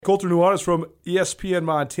Colter Nuanez from ESPN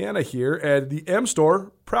Montana here, and the M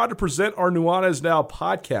Store, proud to present our Nuanez Now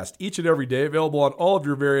podcast each and every day, available on all of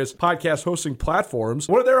your various podcast hosting platforms.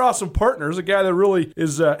 One of their awesome partners, a guy that really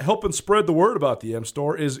is helping spread the word about the M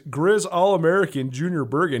Store, is Grizz All-American Junior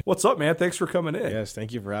Bergen. What's up, man? Thanks for coming in. Yes,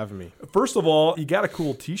 thank you for having me. First of all, you got a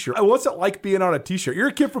cool t-shirt. What's it like being on a t-shirt? You're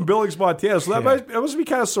a kid from Billings, Montana, so that must be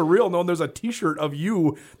kind of surreal knowing there's a t-shirt of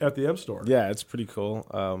you at the M Store. Yeah, it's pretty cool.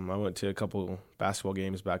 I went to a couple basketball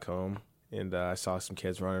games back home, and I saw some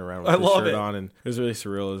kids running around with the shirt on, and it was really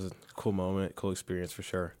surreal. It was a cool moment, cool experience for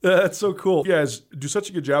sure. That's so cool. You guys do such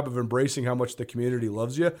a good job of embracing how much the community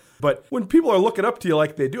loves you. But when people are looking up to you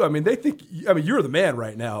like they do, they think, you're the man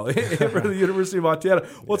right now for the University of Montana.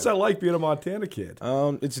 What's that like being a Montana kid?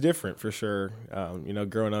 It's different for sure.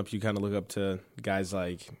 Growing up, you kind of look up to guys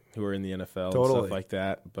like who are in the NFL and stuff like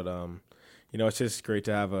that. But, it's just great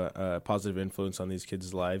to have a positive influence on these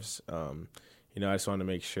kids' lives. I just want to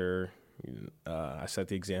make sure I set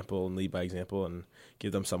the example and lead by example and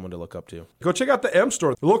give them someone to look up to. Go check out the M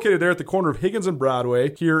Store. They're located there at the corner of Higgins and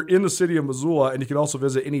Broadway here in the city of Missoula, and you can also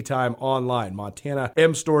visit anytime online,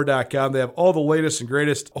 montanamstore.com. They have all the latest and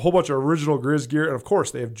greatest, a whole bunch of original Grizz gear, and of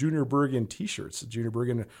course, they have Junior Bergen t-shirts. Junior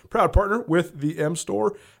Bergen, proud partner with the M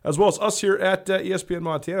Store, as well as us here at ESPN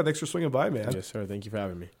Montana. Thanks for swinging by, man. Yes, sir. Thank you for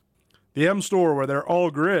having me. The M Store, where they're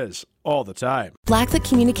all Grizz all the time. Blackfoot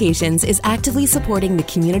Communications is actively supporting the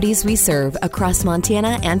communities we serve across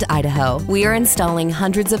Montana and Idaho. We are installing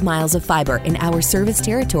hundreds of miles of fiber in our service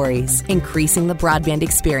territories, increasing the broadband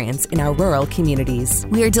experience in our rural communities.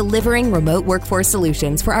 We are delivering remote workforce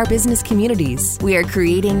solutions for our business communities. We are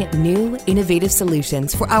creating new, innovative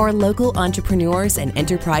solutions for our local entrepreneurs and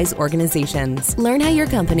enterprise organizations. Learn how your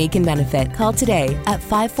company can benefit. Call today at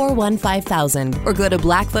 541-5000 or go to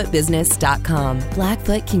blackfootbusiness.com.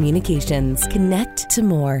 Blackfoot Communications. Connect to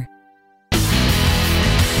more.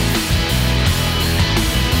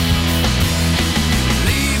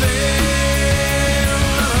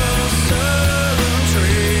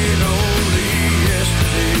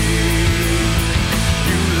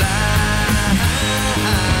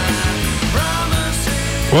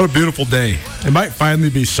 What a beautiful day. It might finally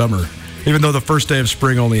be summer, even though the first day of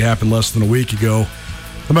spring only happened less than a week ago.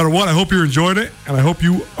 No matter what, I hope you're enjoying it, and I hope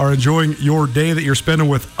you are enjoying your day that you're spending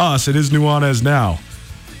with us. It is Nuanez Now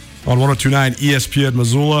on 102.9 ESPN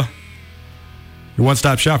Missoula, your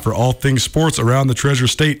one-stop shop for all things sports around the Treasure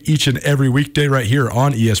State each and every weekday right here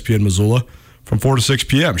on ESPN Missoula from 4 to 6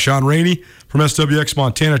 p.m. Sean Rainey from SWX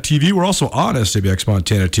Montana TV. We're also on SWX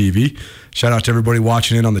Montana TV. Shout out to everybody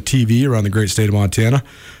watching in on the TV around the great state of Montana.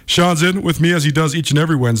 Sean's in with me as he does each and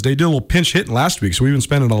every Wednesday. Did a little pinch hitting last week, so we've been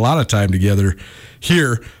spending a lot of time together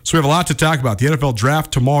here. So we have a lot to talk about. The NFL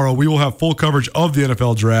Draft tomorrow. We will have full coverage of the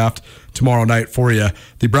NFL Draft tomorrow night for you.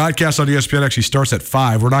 The broadcast on ESPN actually starts at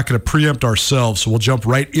 5. We're not going to preempt ourselves, so we'll jump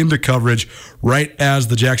right into coverage right as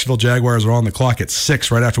the Jacksonville Jaguars are on the clock at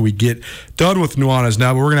 6, right after we get done with Nuanez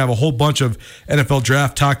Now. But we're going to have a whole bunch of NFL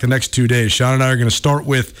Draft talk the next 2 days. Sean and I are going to start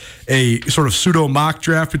with a sort of pseudo mock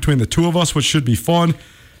draft between the two of us, which should be fun.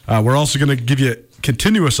 We're also going to give you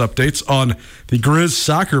continuous updates on the Grizz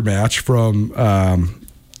soccer match from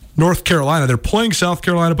North Carolina. They're playing South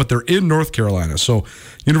Carolina, but they're in North Carolina. So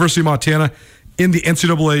University of Montana in the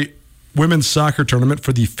NCAA women's soccer tournament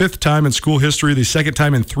for the 5th time in school history, the 2nd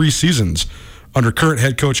time in 3 seasons under current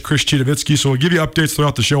head coach Chris Chidovitsky. So we'll give you updates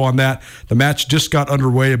throughout the show on that. The match just got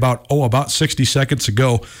underway about 60 seconds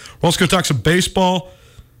ago. We're also going to talk some baseball.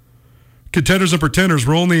 Contenders and pretenders,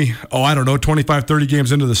 we're only, 25, 30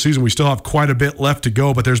 games into the season. We still have quite a bit left to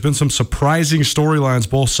go, but there's been some surprising storylines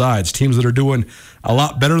both sides. Teams that are doing a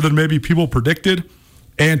lot better than maybe people predicted,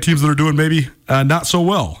 and teams that are doing maybe not so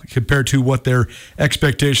well compared to what their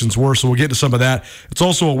expectations were. So we'll get to some of that. It's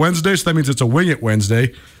also a Wednesday, so that means it's a Wing It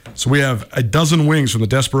Wednesday. So we have a dozen wings from the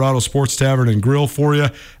Desperado Sports Tavern and Grill for you.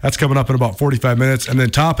 That's coming up in about 45 minutes. And then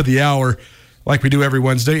top of the hour, like we do every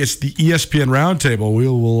Wednesday, it's the ESPN Roundtable. We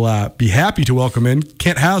will be happy to welcome in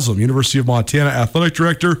Kent Haslam, University of Montana Athletic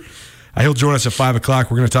Director. He'll join us at 5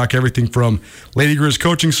 o'clock. We're going to talk everything from Lady Grizz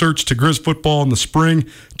coaching search to Grizz football in the spring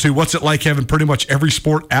to what's it like having pretty much every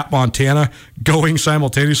sport at Montana going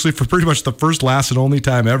simultaneously for pretty much the first, last, and only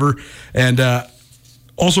time ever. And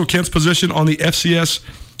also Kent's position on the FCS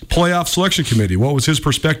playoff selection committee. What was his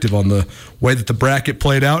perspective on the way that the bracket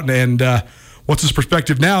played out, and what's his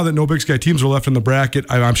perspective now that no Big Sky teams are left in the bracket?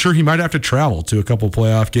 I'm sure he might have to travel to a couple of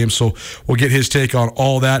playoff games, so we'll get his take on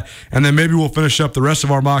all that. And then maybe we'll finish up the rest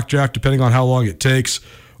of our mock draft, depending on how long it takes,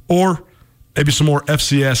 or maybe some more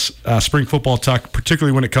FCS spring football talk,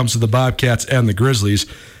 particularly when it comes to the Bobcats and the Grizzlies.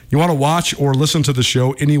 You want to watch or listen to the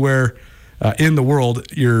show anywhere in the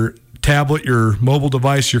world, your tablet, your mobile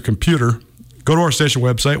device, your computer, go to our station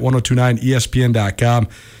website, 1029ESPN.com.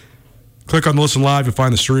 Click on the Listen Live. You'll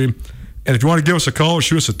find the stream. And if you want to give us a call or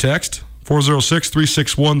shoot us a text,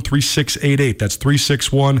 406-361-3688. That's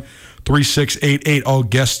 361-3688. All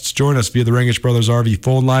guests join us via the Rangich Brothers RV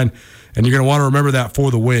phone line, and you're going to want to remember that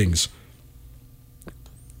for the Wings.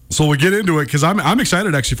 So we get into it because I'm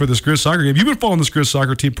excited actually for this Grizz soccer game. You've been following this Grizz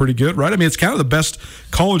soccer team pretty good, right? I mean, it's kind of the best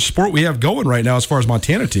college sport we have going right now as far as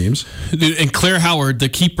Montana teams. And Claire Howard, the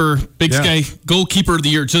keeper, Big Sky goalkeeper of the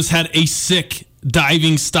year, just had a sick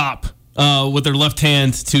diving stop with their left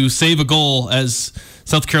hand to save a goal as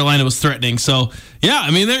South Carolina was threatening. So, yeah,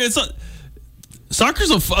 I mean,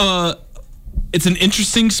 soccer's it's an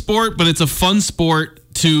interesting sport, but it's a fun sport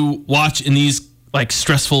to watch in these like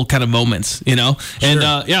stressful kind of moments, you know? And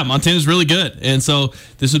Montana's really good. And so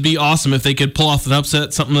this would be awesome if they could pull off an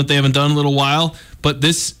upset, something that they haven't done in a little while. But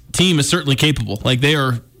this team is certainly capable. Like, they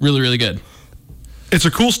are really, really good. It's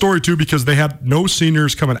a cool story, too, because they had no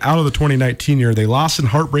seniors coming out of the 2019 year. They lost in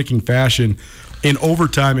heartbreaking fashion in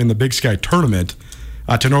overtime in the Big Sky tournament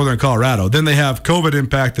to Northern Colorado. Then they have COVID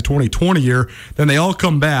impact the 2020 year. Then they all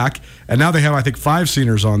come back, and now they have, I think, 5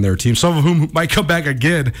 seniors on their team, some of whom might come back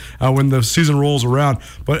again when the season rolls around,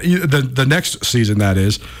 but the next season, that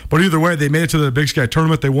is. But either way, they made it to the Big Sky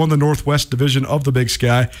tournament. They won the Northwest Division of the Big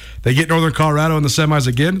Sky. They get Northern Colorado in the semis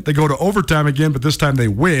again. They go to overtime again, but this time they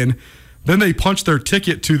win. Then they punched their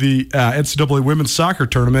ticket to the NCAA women's soccer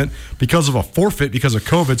tournament because of a forfeit because of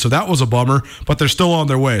COVID, so that was a bummer, but they're still on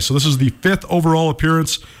their way. So this is the 5th overall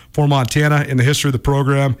appearance for Montana in the history of the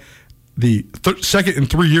program, the second in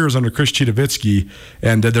 3 years under Chris Chitavitsky,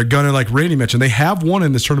 and they're gunning, like Randy mentioned. They have won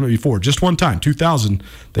in this tournament before, just one time, 2000.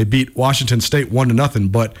 They beat Washington State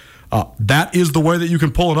 1-0, but that is the way that you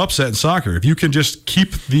can pull an upset in soccer. If you can just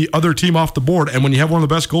keep the other team off the board, and when you have one of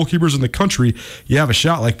the best goalkeepers in the country, you have a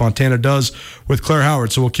shot like Montana does with Claire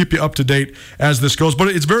Howard. So we'll keep you up to date as this goes. But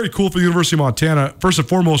it's very cool for the University of Montana, first and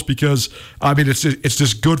foremost, because, I mean, it's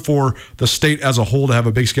just good for the state as a whole to have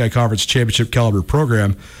a Big Sky Conference championship caliber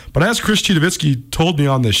program. But as Chris Chitavitsky told me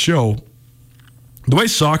on this show, the way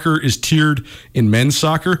soccer is tiered in men's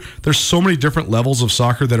soccer, there's so many different levels of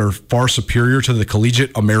soccer that are far superior to the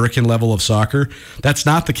collegiate American level of soccer. That's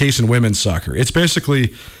not the case in women's soccer. It's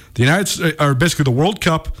basically the World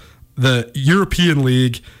Cup, the European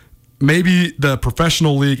League, maybe the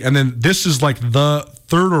professional league, and then this is like the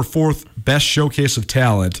 3rd or 4th best showcase of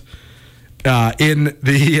talent in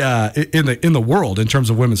the world in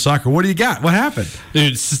terms of women's soccer. What do you got? What happened?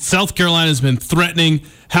 Dude, South Carolina's been threatening.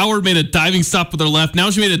 Howard made a diving stop with her left. Now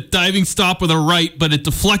she made a diving stop with her right, but it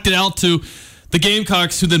deflected out to the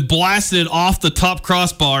Gamecocks, who then blasted it off the top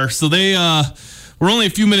crossbar. So they were only a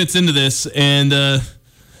few minutes into this, and so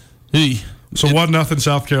 1-0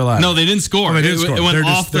 South Carolina. No, they didn't score. Oh, they didn't score. It went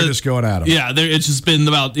they're just going at them. Yeah, it's just been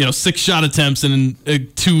about 6 shot attempts and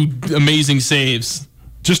 2 amazing saves.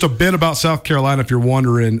 Just a bit about South Carolina, if you're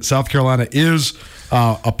wondering. South Carolina is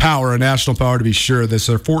a power, a national power to be sure. This is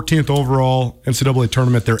their 14th overall NCAA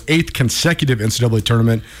tournament, their 8th consecutive NCAA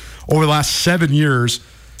tournament. Over the last 7 years,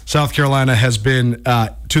 South Carolina has been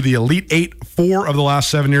to the Elite Eight 4 of the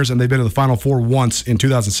last 7 years, and they've been to the Final Four once in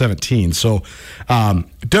 2017. So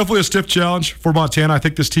definitely a stiff challenge for Montana. I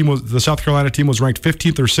think the South Carolina team was ranked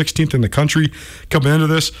 15th or 16th in the country coming into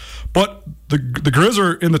this. But the Grizz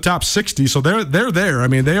are in the top 60, so they're there. I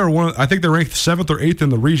mean, they are I think they're ranked 7th or 8th in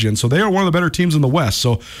the region, so they are one of the better teams in the West.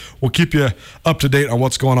 So we'll keep you up to date on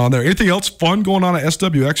what's going on there. Anything else fun going on at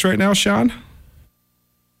SWX right now, Sean?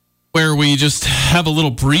 Where we just have a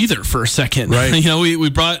little breather for a second. Right. We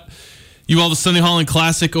brought you all the Sunday Holland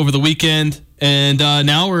Classic over the weekend, and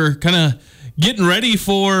now we're kind of getting ready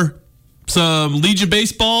for some Legion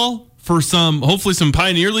baseball, for hopefully some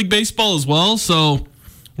Pioneer League baseball as well. So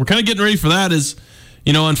we're kind of getting ready for that.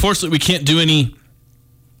 Unfortunately, we can't do any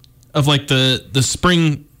of like the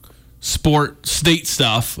spring sport state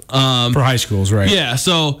stuff for high schools, right? Yeah.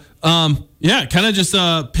 So. Kind of just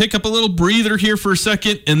pick up a little breather here for a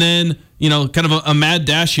second, and then, kind of a mad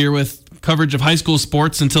dash here with coverage of high school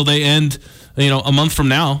sports until they end, a month from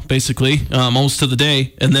now, basically, almost to the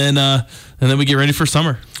day, and then we get ready for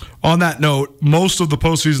summer. On that note, most of the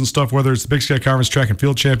postseason stuff, whether it's the Big Sky Conference Track and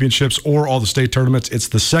Field Championships or all the state tournaments, it's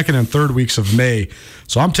the 2nd and 3rd weeks of May.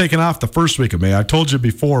 So I'm taking off the 1st week of May. I told you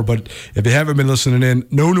before, but if you haven't been listening in,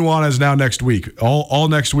 no Nuanez now next week. All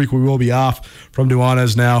next week we will be off from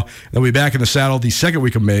Nuanez now. Then we'll be back in the saddle the 2nd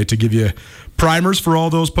week of May to give you primers for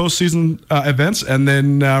all those postseason events, and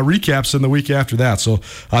then recaps in the week after that. So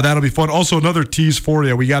that'll be fun. Also, another tease for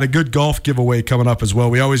you. We got a good golf giveaway coming up as well.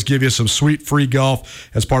 We always give you some sweet free golf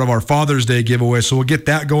as part of our Father's Day giveaway. So we'll get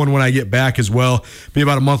that going when I get back as well. Be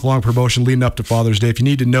about a month-long promotion leading up to Father's Day. If you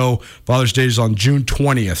need to know, Father's Day is on June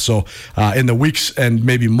 20th. So in the weeks and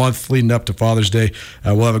maybe month leading up to Father's Day,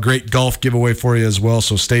 we'll have a great golf giveaway for you as well.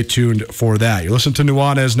 So stay tuned for that. You're listening to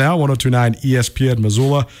Nuanez now, 102.9 ESPN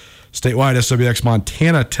Missoula. Statewide SWX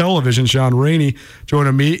Montana Television. Sean Rainey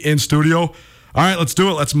joining me in studio. All right, let's do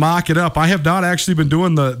it. Let's mock it up. I have not actually been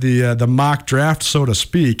doing the mock draft, so to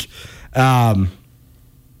speak, but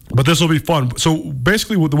this will be fun. So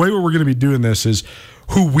basically, the way we're going to be doing this is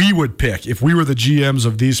who we would pick if we were the GMs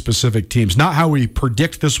of these specific teams. Not how we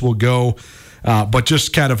predict this will go, but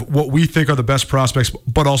just kind of what we think are the best prospects,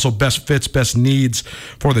 but also best fits, best needs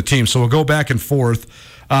for the team. So we'll go back and forth.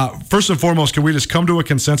 First and foremost, can we just come to a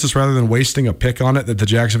consensus rather than wasting a pick on it that the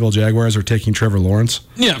Jacksonville Jaguars are taking Trevor Lawrence?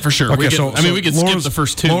 Yeah, for sure. Okay, we could skip the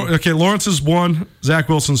first two. Okay, Lawrence is 1, Zach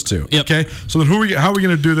Wilson's 2. Yep. Okay, so then how are we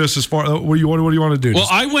going to do this? As far what do you want to do? Well,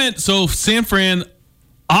 I went San Fran.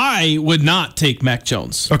 I would not take Mac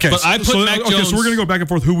Jones. Okay, but I put Mac Jones. Okay, so we're going to go back and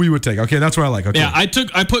forth who we would take. Okay, that's what I like. Okay. Yeah,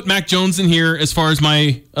 I put Mac Jones in here as far as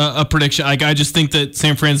my a prediction. Like, I just think that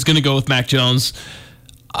San Fran's going to go with Mac Jones.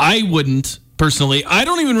 I wouldn't. Personally, I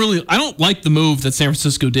don't like the move that San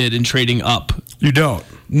Francisco did in trading up. You don't?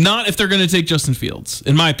 Not if they're going to take Justin Fields,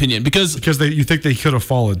 in my opinion, because you think they could have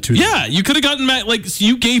fallen too. Yeah, you could have gotten Matt.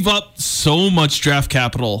 You gave up so much draft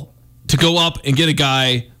capital to go up and get a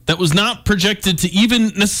guy that was not projected to even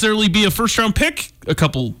necessarily be a first-round pick a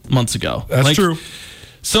couple months ago. That's true.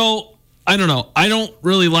 So I don't know. I don't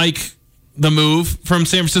really like the move from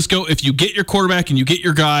San Francisco. If you get your quarterback and you get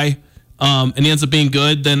your guy. And he ends up being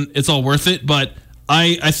good, then it's all worth it. But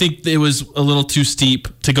I think it was a little too steep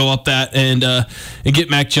to go up that and get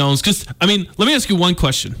Mac Jones. Because, let me ask you one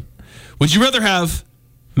question. Would you rather have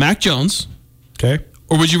Mac Jones? Okay.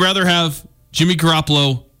 Or would you rather have Jimmy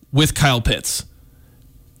Garoppolo with Kyle Pitts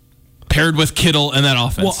paired with Kittle and that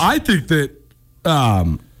offense? Well, I think that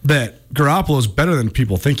that Garoppolo is better than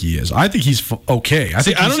people think he is. I think he's okay. I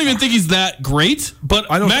don't even think he's that great, but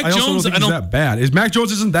Mac Jones, don't think he's that bad. Mac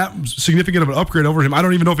Jones isn't that significant of an upgrade over him. I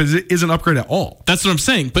don't even know if it is an upgrade at all. That's what I'm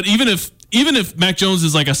saying. But even if Mac Jones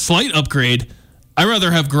is like a slight upgrade, I'd rather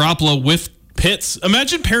have Garoppolo with Pitts.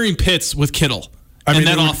 Imagine pairing Pitts with Kittle.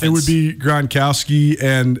 Offense. It would be Gronkowski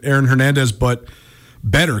and Aaron Hernandez, but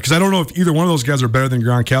better, because I don't know if either one of those guys are better than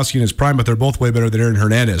Gronkowski in his prime, but they're both way better than Aaron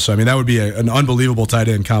Hernandez. So, that would be an unbelievable tight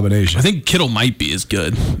end combination. I think Kittle might be as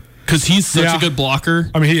good because he's such a good blocker.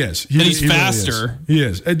 He is. He's faster. Really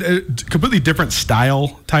is. He is. Completely different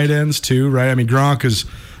style tight ends, too, right?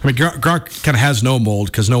 Gronk kind of has no mold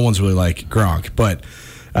because no one's really like Gronk, but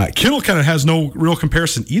Kittle kind of has no real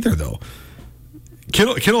comparison either, though.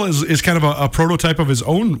 Kittle is kind of a prototype of his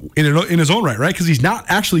own in his own right? Because he's not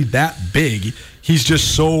actually that big. He's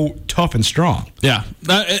just so tough and strong. Yeah.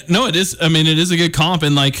 No, it is. It is a good comp.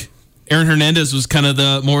 And Aaron Hernandez was kind of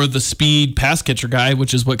the speed pass catcher guy,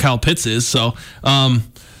 which is what Kyle Pitts is. So, I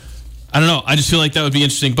don't know. I just feel like that would be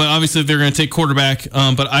interesting. But obviously, they're going to take quarterback.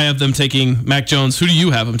 But I have them taking Mac Jones. Who do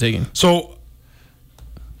you have them taking? So,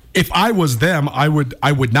 if I was them, I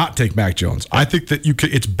would not take Mac Jones. I think that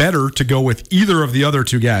it's better to go with either of the other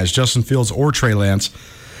two guys, Justin Fields or Trey Lance.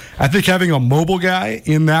 I think having a mobile guy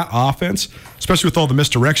in that offense, especially with all the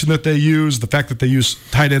misdirection that they use, the fact that they use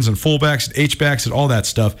tight ends and fullbacks and H-backs and all that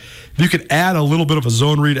stuff, if you could add a little bit of a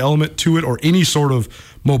zone read element to it or any sort of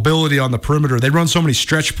mobility on the perimeter. They run so many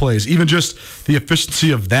stretch plays. Even just the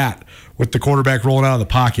efficiency of that with the quarterback rolling out of the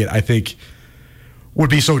pocket, I think would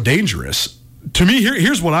be so dangerous. To me,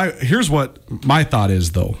 here's what my thought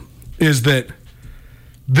is, though, is that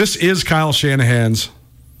this is Kyle Shanahan's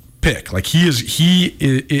pick. He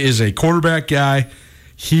is a quarterback guy.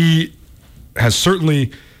 He has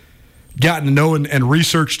certainly gotten to know and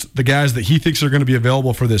researched the guys that he thinks are going to be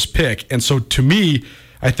available for this pick. And so, to me,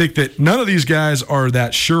 I think that none of these guys are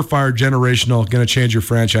that surefire generational going to change your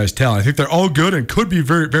franchise talent. I think they're all good and could be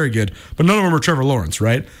very, very good, but none of them are Trevor Lawrence,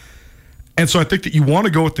 right? And so I think that you want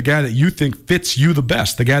to go with the guy that you think fits you the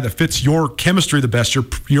best, the guy that fits your chemistry the best,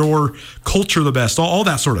 your culture the best, all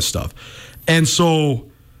that sort of stuff. And so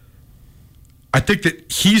I think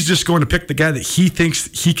that he's just going to pick the guy that he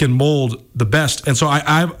thinks he can mold the best. And so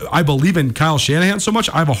I believe in Kyle Shanahan so much,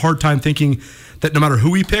 I have a hard time thinking that no matter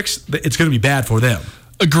who he picks, that it's going to be bad for them.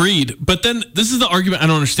 Agreed. But then this is the argument I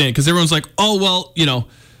don't understand, because everyone's like, oh, well,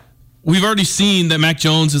 we've already seen that Mac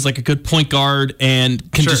Jones is like a good point guard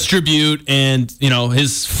and can distribute, and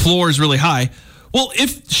his floor is really high. Well,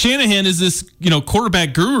 if Shanahan is this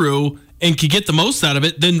quarterback guru and can get the most out of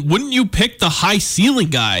it, then wouldn't you pick the high ceiling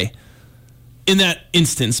guy in that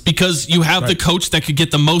instance because you have the coach that could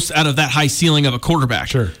get the most out of that high ceiling of a quarterback.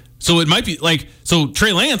 Sure. So it might be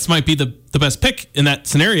Trey Lance might be the best pick in that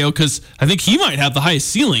scenario because I think he might have the highest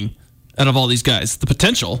ceiling out of all these guys, the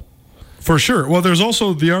potential. For sure. Well, there's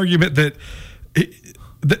also the argument that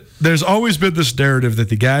there's always been this narrative that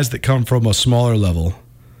the guys that come from a smaller level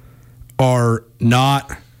are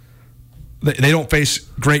not. They don't face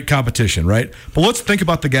great competition, right? But let's think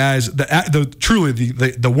about the guys, truly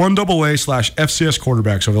the 1AA/FCS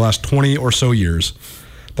quarterbacks over the last 20 or so years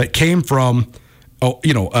that came from, a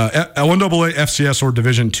 1AA, FCS, or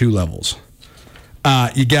Division II levels.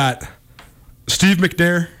 You got Steve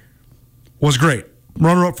McNair, was great,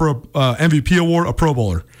 runner-up for a MVP award, a Pro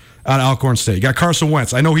Bowler out of Alcorn State. You got Carson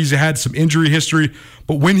Wentz. I know he's had some injury history,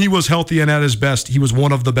 but when he was healthy and at his best, he was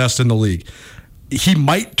one of the best in the league. He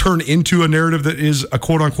might turn into a narrative that is a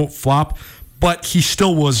quote-unquote flop, but he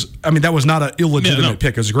still was. I mean, that was not an illegitimate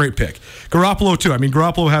pick. It was a great pick. Garoppolo, too. I mean,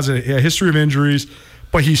 Garoppolo has a history of injuries,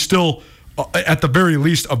 but he's still, at the very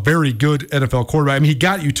least, a very good NFL quarterback. I mean, he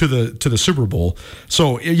got you to the Super Bowl.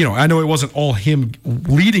 So, I know it wasn't all him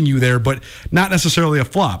leading you there, but not necessarily a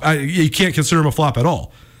flop. You can't consider him a flop at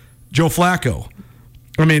all. Joe Flacco.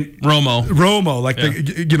 I mean, Romo,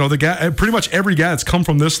 the guy, pretty much every guy that's come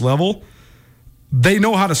from this level, they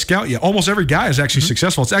know how to scout you. Almost every guy is actually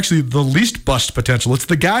successful. It's actually the least bust potential. It's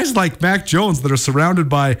the guys like Mac Jones that are surrounded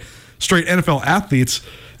by straight NFL athletes.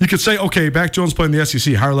 You could say, okay, Mac Jones playing the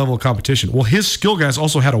SEC, higher level of competition. Well, his skill guys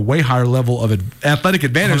also had a way higher level of athletic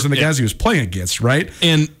advantage than the guys he was playing against, right?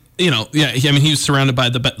 And he was surrounded by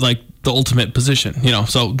the ultimate position.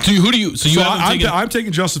 So I'm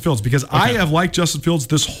taking Justin Fields because I have liked Justin Fields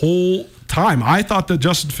this whole time. I thought that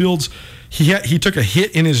Justin Fields he took a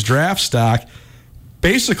hit in his draft stock.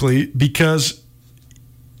 Basically, because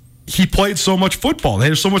he played so much football.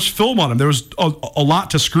 There's so much film on him. There was a lot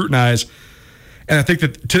to scrutinize. And I think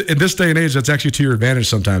that in this day and age, that's actually to your advantage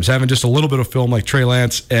sometimes. Having just a little bit of film like Trey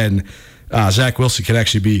Lance and Zach Wilson can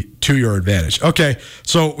actually be to your advantage. Okay,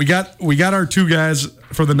 so we got our two guys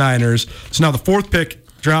for the Niners. So now the fourth pick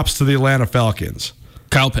drops to the Atlanta Falcons.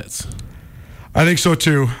 Kyle Pitts. I think so,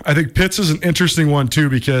 too. I think Pitts is an interesting one, too,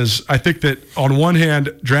 because I think that on one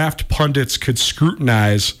hand, draft pundits could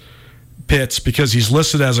scrutinize Pitts because he's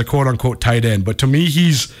listed as a quote-unquote tight end. But to me, he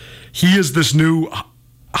is this new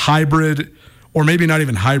hybrid, or maybe not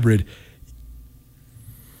even hybrid.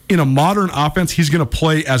 In a modern offense, he's going to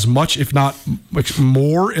play as much, if not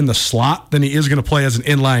more, in the slot than he is going to play as an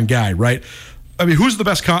inline guy, right? I mean, who's the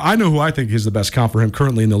best comp? I know who I think is the best comp for him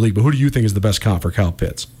currently in the league, but who do you think is the best comp for Kyle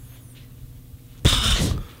Pitts?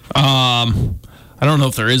 I don't know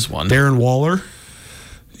if there is one. Darren Waller?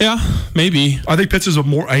 Yeah, maybe. I think Pitts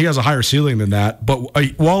he has a higher ceiling than that, but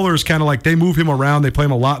Waller is kind of like they move him around, they play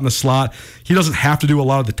him a lot in the slot. He doesn't have to do a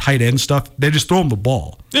lot of the tight end stuff. They just throw him the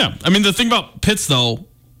ball. Yeah. I mean, the thing about Pitts, though,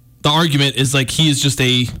 the argument is like he is just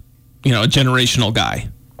a generational guy.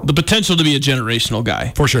 The potential to be a generational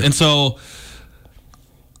guy. For sure. And so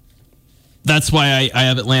that's why I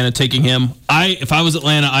have Atlanta taking him. If I was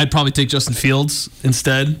Atlanta, I'd probably take Justin Fields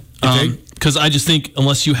instead. Because I just think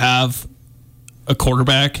unless you have a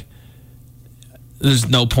quarterback, there's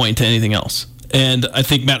no point to anything else. And I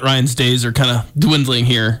think Matt Ryan's days are kind of dwindling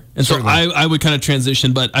here. And so I would kind of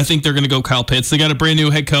transition, but I think they're going to go Kyle Pitts. They got a brand new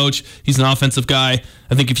head coach. He's an offensive guy.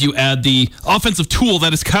 I think if you add the offensive tool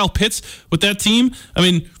that is Kyle Pitts with that team, I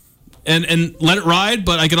mean, and let it ride,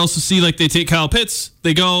 but I could also see like they take Kyle Pitts,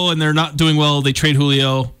 they go and they're not doing well, they trade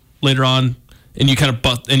Julio later on, and you kind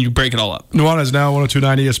of you break it all up. Nuanez Now,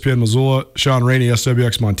 102.9 ESPN Missoula, Sean Rainey,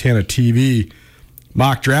 SWX Montana TV,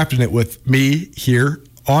 mock drafting it with me here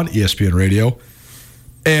on ESPN Radio.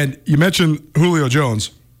 And you mentioned Julio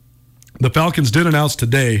Jones. The Falcons did announce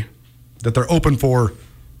today that they're open for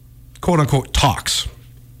quote-unquote talks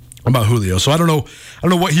about Julio. So I don't know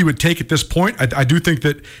what he would take at this point. I do think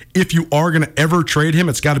that if you are going to ever trade him,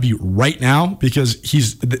 it's got to be right now because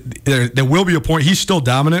there will be a point. He's still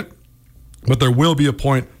dominant, but there will be a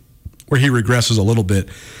point where he regresses a little bit.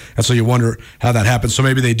 And so you wonder how that happens. So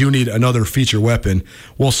maybe they do need another feature weapon.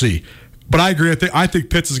 We'll see. But I agree. I think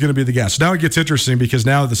Pitts is going to be the guy. So now it gets interesting because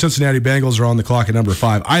now the Cincinnati Bengals are on the clock at number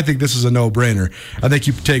 5. I think this is a no-brainer. I think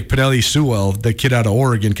you take Penei Sewell, the kid out of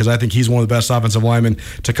Oregon, because I think he's one of the best offensive linemen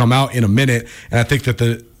to come out in a minute. And I think that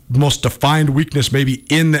the most defined weakness maybe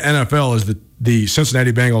in the NFL is the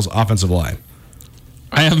Cincinnati Bengals offensive line.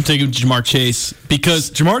 I haven't taken Jamar Chase because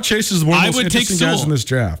Jamar Chase is one of the most interesting guys in this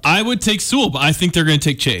draft. I would take Sewell, but I think they're going to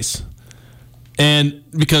take Chase. And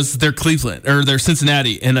because they're Cleveland or they're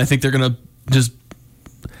Cincinnati, and I think they're going to just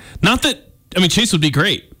Chase would be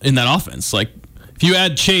great in that offense. Like if you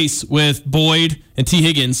add Chase with Boyd and T.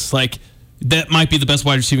 Higgins, like that might be the best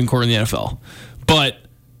wide receiving core in the NFL. But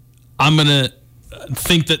I'm going to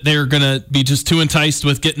think that they're going to be just too enticed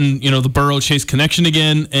with getting, the Burrow-Chase connection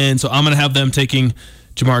again. And so I'm going to have them taking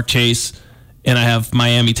Ja'Marr Chase, and I have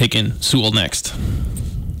Miami taking Sewell next.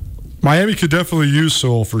 Miami could definitely use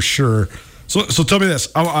Sewell for sure. So tell me this,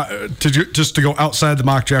 just to go outside the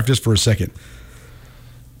mock draft just for a second.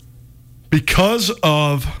 Because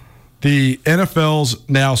of the NFL's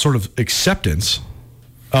now sort of acceptance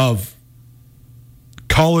of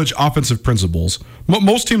college offensive principles,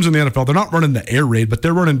 most teams in the NFL, they're not running the air raid, but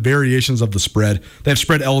they're running variations of the spread. They have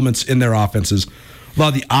spread elements in their offenses. A lot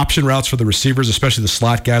of the option routes for the receivers, especially the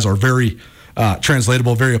slot guys, are very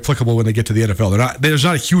translatable, very applicable when they get to the NFL. There's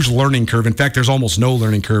not a huge learning curve. In fact, there's almost no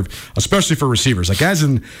learning curve, especially for receivers. Like guys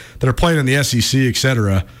that are playing in the SEC, et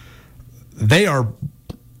cetera, they are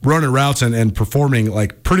running routes and performing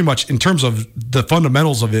like pretty much in terms of the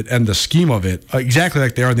fundamentals of it and the scheme of it, exactly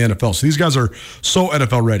like they are in the NFL. So these guys are so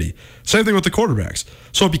NFL ready. Same thing with the quarterbacks.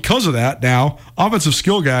 So because of that, now offensive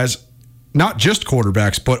skill guys, not just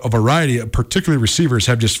quarterbacks, but a variety of particularly receivers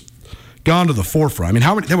have just gone to the forefront. I mean,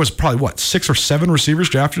 how many? There was probably 6 or 7 receivers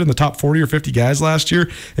drafted in the top 40 or 50 guys last year,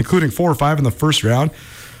 including 4 or 5 in the first round.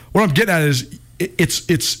 What I'm getting at is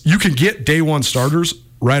it's you can get day one starters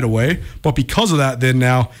right away, but because of that, then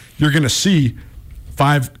now you're going to see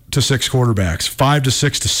 5 to 6 quarterbacks, 5 to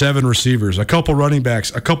 6 to 7 receivers, a couple running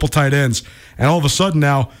backs, a couple tight ends, and all of a sudden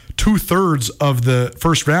now 2/3 of the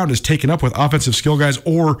first round is taken up with offensive skill guys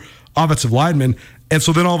or offensive linemen. And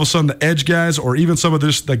so then all of a sudden the edge guys or even some of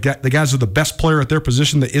the guys who are the best player at their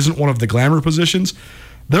position that isn't one of the glamour positions,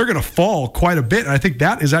 they're going to fall quite a bit. And I think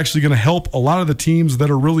that is actually going to help a lot of the teams that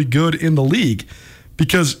are really good in the league.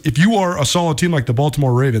 Because if you are a solid team like the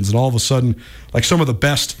Baltimore Ravens and all of a sudden like some of the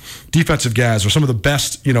best defensive guys or some of the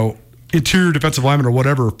best, interior defensive linemen or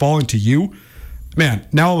whatever are falling to you, man,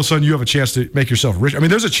 now all of a sudden you have a chance to make yourself rich. I mean,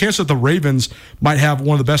 there's a chance that the Ravens might have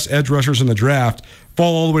one of the best edge rushers in the draft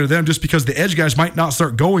fall all the way to them just because the edge guys might not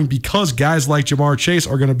start going because guys like Ja'Marr Chase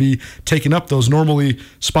are going to be taking up those normally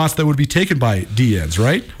spots that would be taken by D-ends,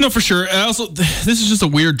 right? No, for sure. Also, this is just a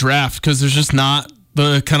weird draft because there's just not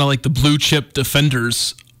the kind of like the blue chip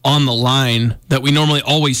defenders on the line that we normally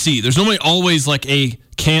always see. There's normally always like a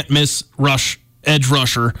can't miss rush edge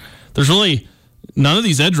rusher. There's really none of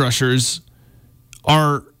these edge rushers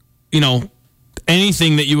are,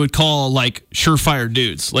 anything that you would call like surefire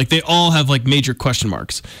dudes. Like they all have like major question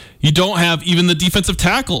marks. You don't have even the defensive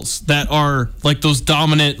tackles that are like those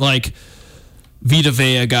dominant like Vita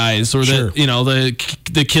Vea guys or sure.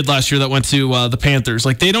 the kid last year that went to the Panthers.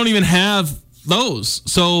 Like they don't even have those.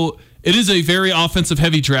 So it is a very offensive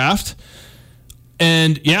heavy draft.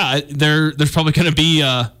 And yeah, there's probably going to be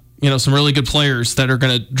some really good players that are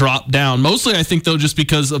going to drop down. Mostly, I think, though, just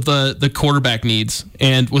because of the quarterback needs.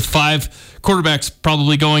 And with 5 quarterbacks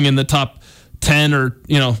probably going in the top 10 or,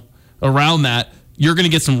 around that, you're going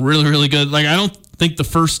to get some really, really good. Like, I don't think the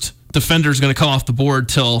first defender is going to come off the board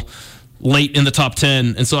till late in the top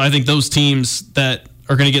 10. And so I think those teams that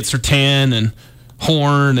are going to get Surtain and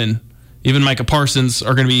Horn and even Micah Parsons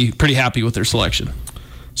are going to be pretty happy with their selection.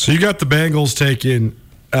 So you got the Bengals taking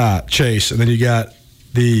Chase, and then you got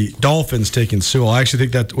the Dolphins taking Sewell. I actually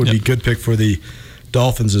think that would be a good pick for the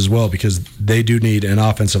Dolphins as well because they do need an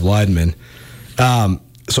offensive lineman.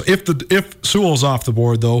 So if Sewell's off the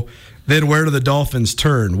board, though, then where do the Dolphins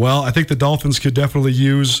turn? Well, I think the Dolphins could definitely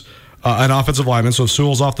use an offensive lineman. So if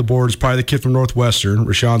Sewell's off the board, it's probably the kid from Northwestern,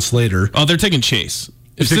 Rashawn Slater. Oh, they're taking Chase.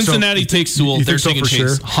 If Cincinnati takes Sewell, they're taking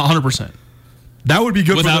Chase. Sure? 100%. That would be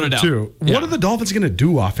good without for them, a doubt. Too. Yeah. What are the Dolphins going to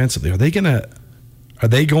do offensively? Are they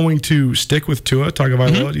going to stick with Tua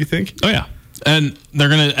Tagovailoa, do you think? Oh, yeah. And they're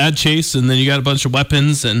going to add Chase, and then you got a bunch of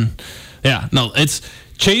weapons. And, yeah, no, it's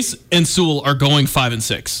Chase and Sewell are going 5 and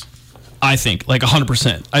 6, I think, like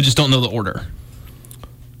 100%. I just don't know the order.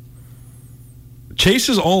 Chase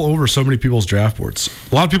is all over so many people's draft boards.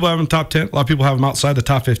 A lot of people have him top 10. A lot of people have him outside the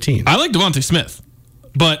top 15. I like Devontae Smith,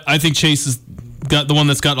 but I think Chase is got the one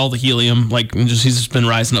that's got all the helium. Like he's just been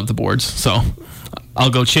rising up the boards. So I'll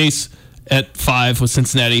go Chase at 5 with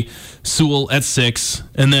Cincinnati, Sewell at 6,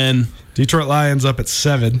 and then Detroit Lions up at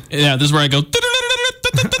 7. Yeah, this is where I go.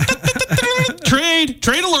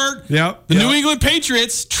 Trade alert. Yep. The New England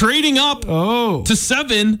Patriots trading up to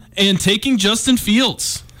 7 and taking Justin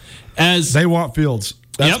Fields. As they want Fields.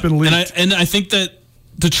 That's been leaked. And I think that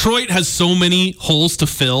Detroit has so many holes to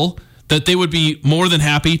fill that they would be more than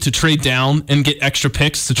happy to trade down and get extra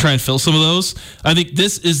picks to try and fill some of those. I think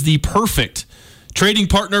this is the perfect trading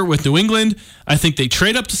partner with New England. I think they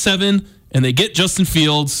trade up to 7 and they get Justin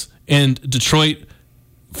Fields, and Detroit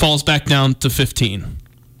falls back down to 15.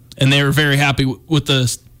 And they were very happy with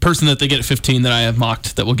the person that they get at 15 that I have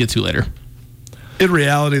mocked that we'll get to later. In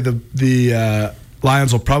reality, the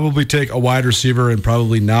Lions will probably take a wide receiver and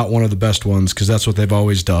probably not one of the best ones because that's what they've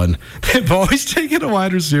always done. They've always taken a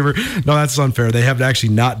wide receiver. No, that's unfair. They have actually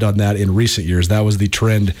not done that in recent years. That was the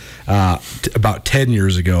trend about 10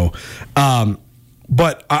 years ago.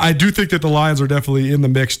 But I do think that the Lions are definitely in the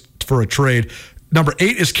mix for a trade. Number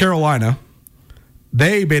 8 is Carolina.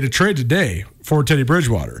 They made a trade today for Teddy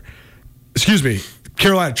Bridgewater. Excuse me.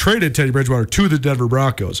 Carolina traded Teddy Bridgewater to the Denver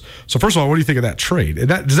Broncos. So first of all, what do you think of that trade? And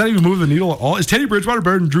does that even move the needle at all? Is Teddy Bridgewater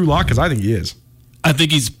better than Drew Lock? Because I think he is. I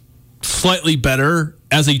think he's slightly better.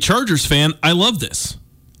 As a Chargers fan, I love this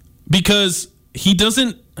because he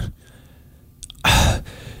doesn't.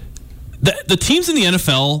 The teams in the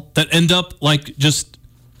NFL that end up like just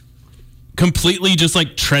completely just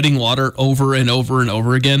like treading water over and over and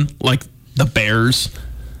over again, like the Bears,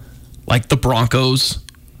 like the Broncos.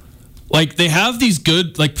 Like, they have these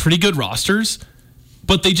good, like, pretty good rosters,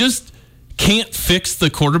 but they just can't fix the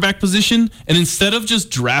quarterback position. And instead of just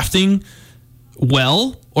drafting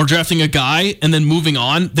well or drafting a guy and then moving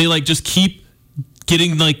on, they, like, just keep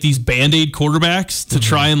getting, like, these Band-Aid quarterbacks to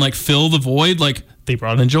try and, like, fill the void. Like, they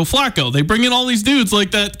brought in Joe Flacco. They bring in all these dudes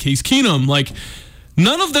like that, Case Keenum. Like,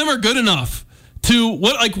 none of them are good enough to,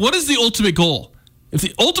 what is the ultimate goal? If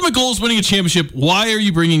the ultimate goal is winning a championship, why are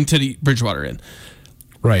you bringing Teddy Bridgewater in?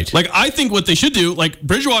 Right. Like, I think what they should do, like,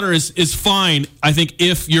 Bridgewater is fine, I think,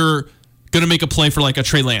 if you're going to make a play for, like, a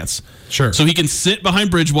Trey Lance. Sure. So he can sit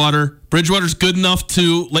behind Bridgewater. Bridgewater's good enough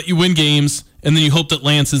to let you win games, and then you hope that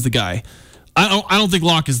Lance is the guy. I don't think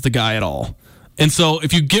Locke is the guy at all. And so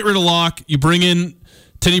if you get rid of Locke, you bring in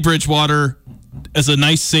Teddy Bridgewater as a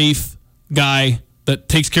nice, safe guy that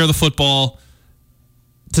takes care of the football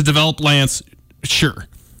to develop Lance, sure.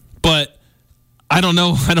 But I don't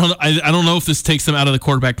know. I don't know if this takes them out of the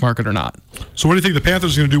quarterback market or not. So what do you think the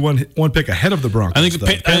Panthers are going to do one pick ahead of the Broncos? I think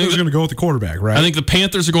the Panthers are going to go with the quarterback, right? I think the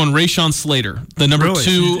Panthers are going Rashawn Slater, the number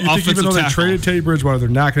 2 you think offensive even though tackle. they traded Teddy Bridgewater, they're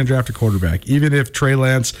not going to draft a quarterback, even if Trey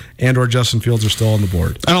Lance and or Justin Fields are still on the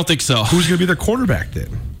board? I don't think so. Who's going to be their quarterback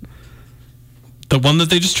then? The one that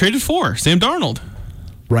they just traded for, Sam Darnold.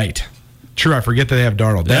 Right. Sure, I forget that they have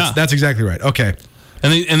Darnold. That's exactly right. Okay.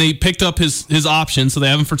 And they picked up his option, so they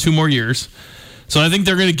have him for 2 more years. So I think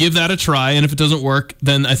they're going to give that a try, and if it doesn't work,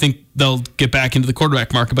 then I think they'll get back into the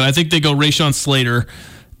quarterback market. But I think they go Rashawn Slater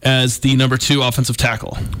as the number 2 offensive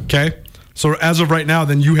tackle. Okay. So as of right now,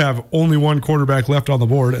 then you have only one quarterback left on the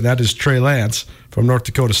board, and that is Trey Lance from North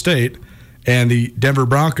Dakota State. And the Denver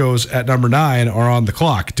Broncos at number 9 are on the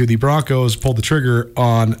clock. Do the Broncos pull the trigger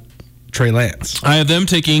on Trey Lance? I have them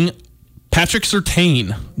taking Patrick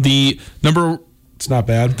Surtain, It's not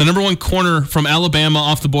bad. The number 1 corner from Alabama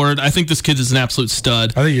off the board. I think this kid is an absolute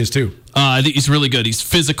stud. I think he is too. I think he's really good. He's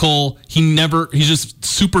physical. He's just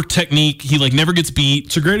super technique. He never gets beat.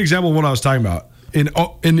 It's a great example of what I was talking about. In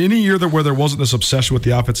any year where there wasn't this obsession with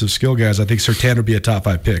the offensive skill guys, I think Surtain would be a top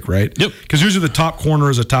 5 pick, right? Yep. Because usually the top corner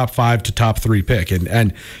is a top 5 to top 3 pick,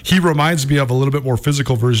 and he reminds me of a little bit more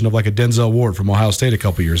physical version of like a Denzel Ward from Ohio State a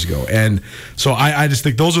couple years ago. And so I just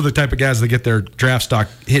think those are the type of guys that get their draft stock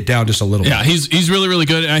hit down just a little bit. Yeah, he's really, really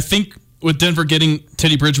good. And I think with Denver getting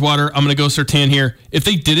Teddy Bridgewater, I'm going to go Surtain here. If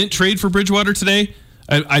they didn't trade for Bridgewater today,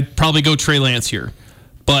 I'd probably go Trey Lance here.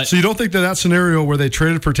 But so you don't think that scenario where they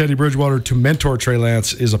traded for Teddy Bridgewater to mentor Trey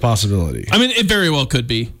Lance is a possibility? I mean, it very well could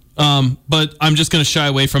be. But I'm just going to shy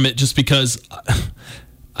away from it just because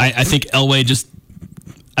I think Elway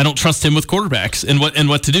I don't trust him with quarterbacks and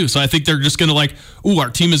what to do. So I think they're just going to our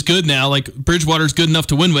team is good now. Like, Bridgewater's good enough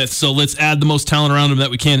to win with, so let's add the most talent around him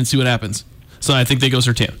that we can and see what happens. So I think they go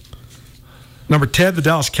Surtain. Number 10, the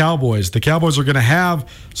Dallas Cowboys. The Cowboys are going to have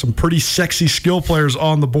some pretty sexy skill players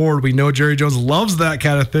on the board. We know Jerry Jones loves that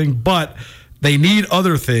kind of thing, but they need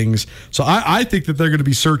other things. So I think that they're going to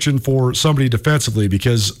be searching for somebody defensively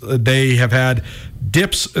because they have had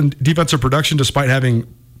dips in defensive production despite having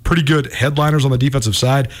pretty good headliners on the defensive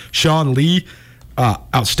side. Sean Lee,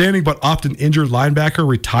 outstanding but often injured linebacker,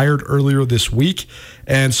 retired earlier this week.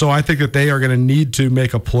 And so I think that they are going to need to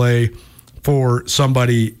make a play for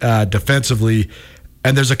somebody defensively.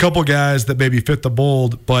 And there's a couple guys that maybe fit the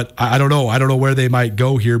mold, but I don't know. I don't know where they might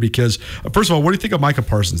go here because, first of all, what do you think of Micah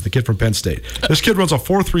Parsons, the kid from Penn State? This kid runs a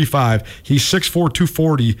 4.35. He's 6'4",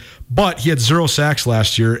 240, but he had 0 sacks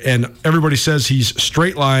last year, and everybody says he's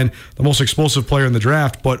straight line, the most explosive player in the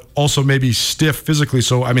draft, but also maybe stiff physically.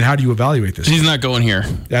 So, I mean, how do you evaluate this? He's not going here.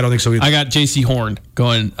 I don't think so either. I got J.C. Horn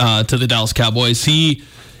going to the Dallas Cowboys. He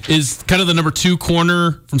is kind of the number 2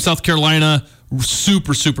 corner from South Carolina.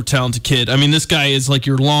 Super, super talented kid. I mean, this guy is like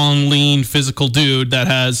your long, lean, physical dude that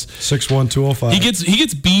has 6'1", 205. He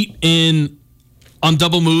gets beat in on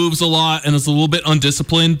double moves a lot and is a little bit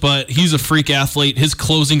undisciplined, but he's a freak athlete. His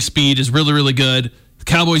closing speed is really, really good. The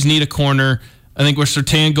Cowboys need a corner. I think with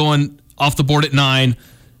Surtain going off the board at 9,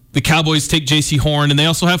 the Cowboys take J.C. Horn, and they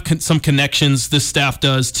also have some connections, this staff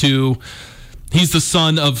does, to he's the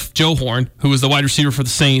son of Joe Horn, who was the wide receiver for the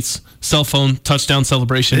Saints, cell phone touchdown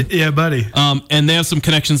celebration. Yeah, buddy. And they have some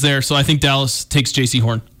connections there, so I think Dallas takes J.C.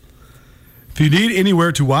 Horn. If you need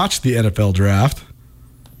anywhere to watch the NFL draft,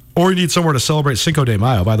 or you need somewhere to celebrate Cinco de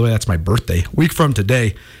Mayo, by the way, that's my birthday, week from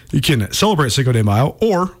today, you can celebrate Cinco de Mayo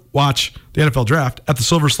or watch the NFL draft at the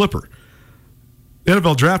Silver Slipper. The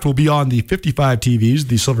NFL draft will be on the 55 TVs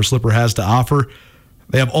the Silver Slipper has to offer.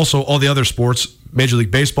 They have also all the other sports. Major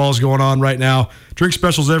League Baseball is going on right now. Drink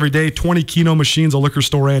specials every day, 20 Keno machines, a liquor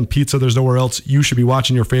store, and pizza. There's nowhere else you should be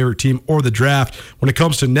watching your favorite team or the draft. When it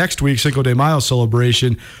comes to next week's Cinco de Mayo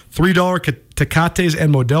celebration, $3 Tecates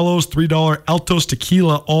and Modelos, $3 Altos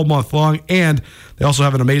Tequila all month long, and they also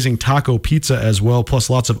have an amazing taco pizza as well, plus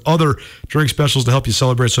lots of other drink specials to help you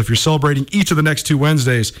celebrate. So if you're celebrating each of the next 2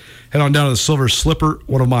 Wednesdays, head on down to the Silver Slipper,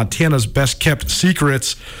 one of Montana's best-kept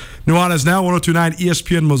secrets. Nuanez Now, 102.9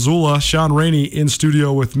 ESPN Missoula. Sean Rainey in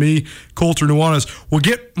studio with me, Colter Nuanez. We'll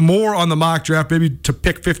get more on the mock draft, maybe to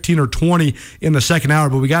pick 15 or 20 in the second hour,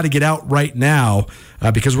 but we got to get out right now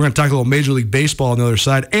because we're going to talk a little Major League Baseball on the other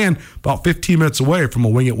side and about 15 minutes away from a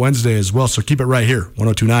Wing It Wednesday as well. So keep it right here,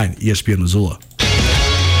 102.9 ESPN Missoula.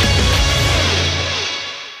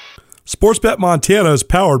 Sportsbet Montana is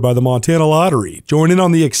powered by the Montana Lottery. Join in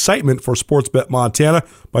on the excitement for Sportsbet Montana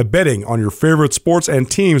by betting on your favorite sports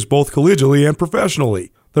and teams both collegially and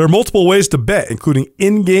professionally. There are multiple ways to bet, including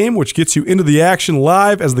in-game, which gets you into the action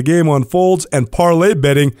live as the game unfolds, and parlay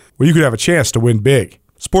betting, where you could have a chance to win big.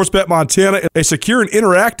 Sportsbet Montana is a secure and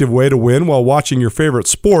interactive way to win while watching your favorite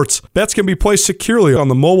sports. Bets can be placed securely on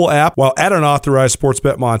the mobile app while at an authorized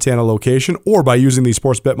Sportsbet Montana location or by using the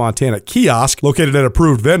Sportsbet Montana kiosk located at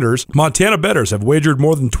approved vendors. Montana bettors have wagered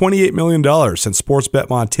more than $28 million since Sportsbet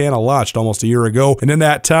Montana launched almost a year ago, and in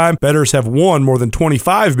that time, bettors have won more than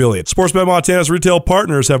 $25 million. Sportsbet Montana's retail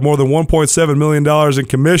partners have more than $1.7 million in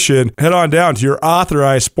commission. Head on down to your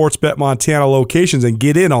authorized Sportsbet Montana locations and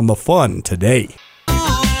get in on the fun today.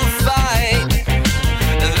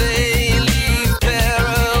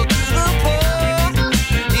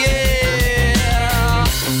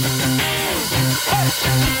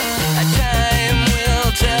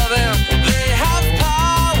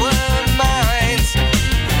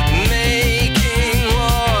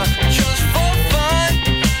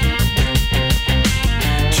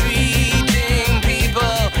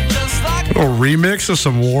 A remix of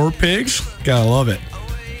some War Pigs. Gotta love it.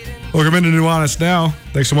 Welcome into Nuanez Now.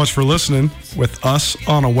 Thanks so much for listening with us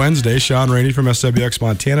on a Wednesday. Sean Rainey from SWX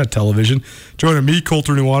Montana Television. Joining me,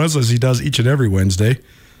 Colter Nuanez, as he does each and every Wednesday.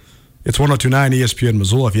 It's 102.9 ESPN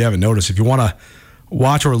Missoula, if you haven't noticed. If you want to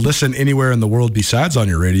watch or listen anywhere in the world besides on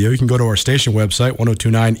your radio, you can go to our station website,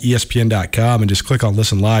 1029ESPN.com, and just click on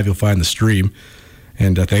Listen Live. You'll find the stream.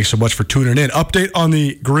 And thanks so much for tuning in. Update on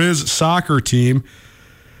the Grizz soccer team.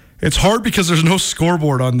 It's hard because there's no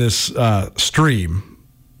scoreboard on this stream,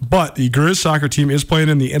 but the Grizz soccer team is playing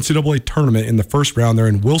in the NCAA tournament in the first round. They're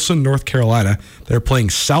in Wilson, North Carolina. They're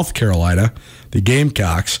playing South Carolina, the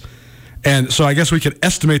Gamecocks. And so I guess we could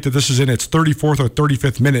estimate that this is in its 34th or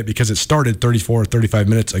 35th minute because it started 34 or 35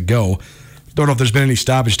 minutes ago. Don't know if there's been any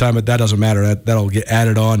stoppage time, but that doesn't matter. That'll get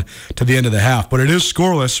added on to the end of the half. But it is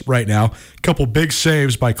scoreless right now. A couple big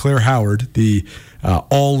saves by Claire Howard, the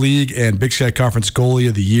All-League and Big Sky Conference Goalie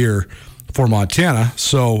of the Year for Montana.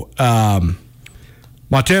 So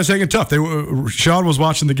Montana's hanging tough. Sean was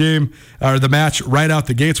watching the game or the match right out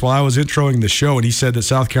the gates while I was introing the show, and he said that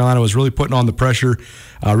South Carolina was really putting on the pressure,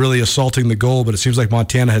 really assaulting the goal. But it seems like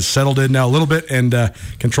Montana has settled in now a little bit and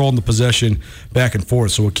controlling the possession back and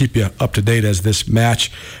forth. So we'll keep you up to date as this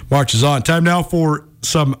match marches on. Time now for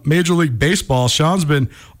some Major League Baseball. Sean's been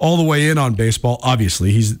all the way in on baseball.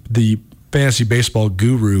 Obviously, he's the fantasy baseball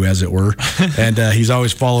guru, as it were, and he's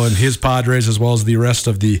always following his Padres as well as the rest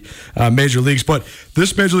of the major leagues. But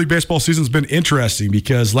this Major League Baseball season's been interesting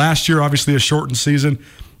because last year, obviously, a shortened season,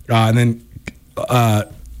 and then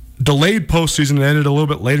delayed postseason. It ended a little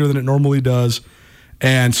bit later than it normally does,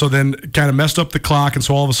 and so then kind of messed up the clock. And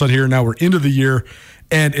so all of a sudden here now we're into the year.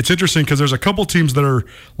 And it's interesting because there's a couple teams that are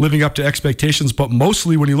living up to expectations, but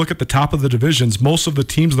mostly when you look at the top of the divisions, most of the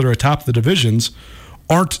teams that are atop of the divisions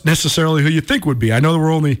aren't necessarily who you think would be. I know that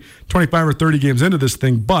we're only 25 or 30 games into this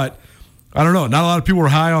thing, but I don't know. Not a lot of people were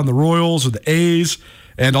high on the Royals or the A's,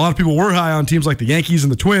 and a lot of people were high on teams like the Yankees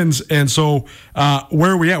and the Twins. And so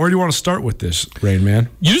where are we at? Where do you want to start with this, Rain Man?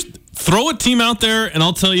 You just throw a team out there, and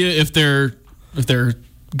I'll tell you if they're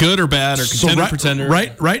good or bad or contender, pretender?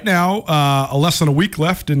 Right now, less than a week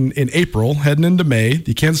left in April, heading into May,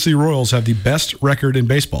 the Kansas City Royals have the best record in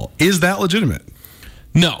baseball. Is that legitimate?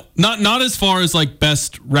 No, not as far as like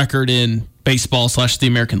best record in baseball / the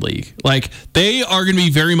American League. Like, they are going to be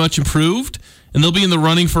very much improved, and they'll be in the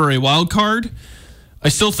running for a wild card. I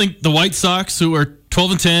still think the White Sox, who are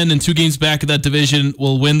 12-10 and 2 games back of that division,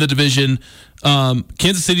 will win the division.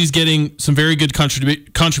 Kansas City's getting some very good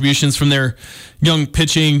contributions from their young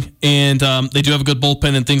pitching, and they do have a good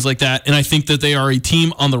bullpen and things like that. And I think that they are a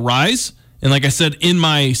team on the rise. And like I said in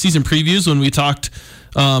my season previews when we talked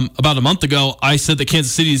about a month ago, I said that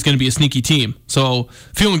Kansas City is going to be a sneaky team. So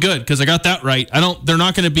feeling good because I got that right. I don't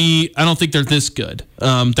think they're this good.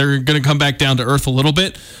 They're going to come back down to earth a little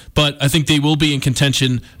bit, but I think they will be in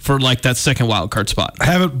contention for like that second wild card spot. I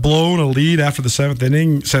haven't blown a lead after the 7th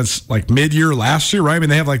inning since like mid-year last year, right? I mean,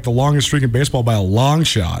 they have like the longest streak in baseball by a long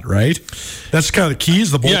shot, right? That's kind of the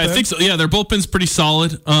keys, the bullpen. Yeah, I think so. Yeah, their bullpen's pretty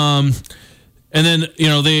solid. And then,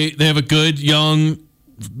 they have a good, young,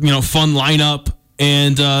 fun lineup.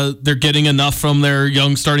 And they're getting enough from their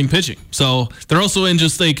young starting pitching. So they're also in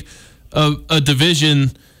just like a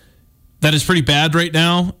division that is pretty bad right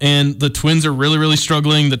now. And the Twins are really, really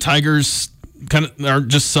struggling. The Tigers kind of are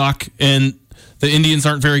just suck. And the Indians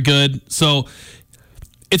aren't very good. So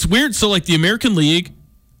it's weird. So like the American League,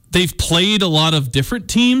 they've played a lot of different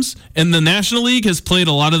teams. And the National League has played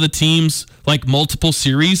a lot of the teams like multiple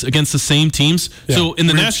series against the same teams. Yeah, so in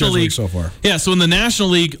the National League so far. Yeah, so in the National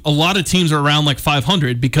League, a lot of teams are around like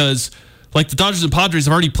 500 because like the Dodgers and Padres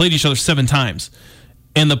have already played each other 7 times.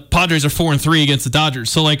 And the Padres are 4-3 against the Dodgers.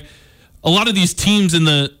 So like a lot of these teams in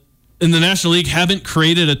the National League haven't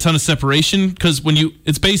created a ton of separation because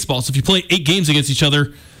it's baseball. So if you play 8 games against each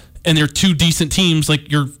other and they're 2 decent teams,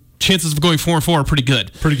 like your chances of going 4-4 are pretty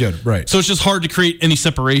good. Pretty good, right. So it's just hard to create any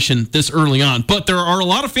separation this early on. But there are a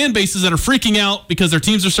lot of fan bases that are freaking out because their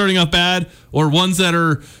teams are starting off bad, or ones that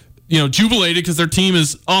are, jubilated because their team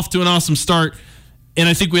is off to an awesome start. And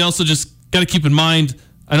I think we also just got to keep in mind,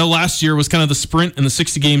 I know last year was kind of the sprint in the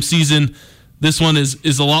 60-game season. This one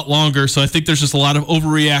is a lot longer, so I think there's just a lot of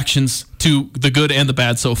overreactions to the good and the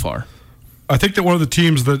bad so far. I think that one of the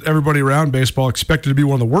teams that everybody around baseball expected to be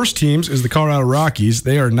one of the worst teams is the Colorado Rockies.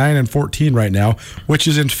 They are 9-14 right now, which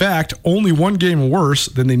is in fact only 1 game worse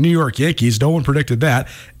than the New York Yankees. No one predicted that.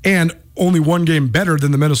 And only 1 game better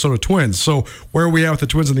than the Minnesota Twins. So where are we at with the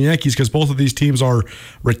Twins and the Yankees? Because both of these teams are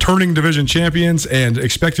returning division champions and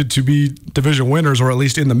expected to be division winners, or at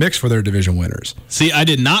least in the mix for their division winners. See, I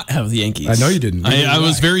did not have the Yankees. I know you didn't. I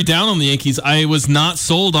was very down on the Yankees. I was not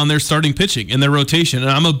sold on their starting pitching and their rotation.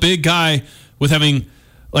 And I'm a big guy with having,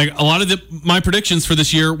 like, a lot of my predictions for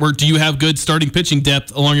this year were, do you have good starting pitching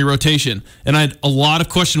depth along your rotation? And I had a lot of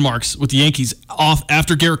question marks with the Yankees off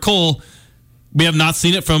after Garrett Cole. We have not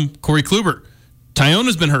seen it from Corey Kluber.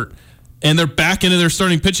 Tyona's been hurt. And their back end of their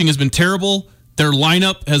starting pitching has been terrible. Their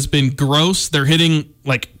lineup has been gross. They're hitting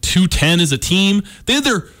like 210 as a team. They had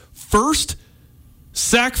their first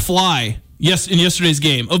sac fly in yesterday's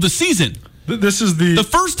game of the season. This is the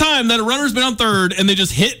first time that a runner's been on third and they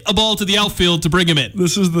just hit a ball to the outfield to bring him in.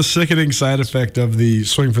 This is the sickening side effect of the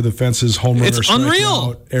swing for the fences home runner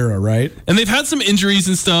strikeout era, right? And they've had some injuries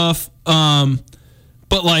and stuff.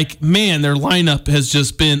 But like, man, their lineup has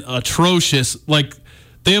just been atrocious. Like,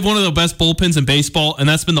 they have one of the best bullpens in baseball, and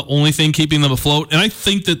that's been the only thing keeping them afloat. And I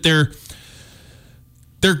think that they're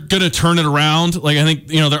going to turn it around. Like, I think,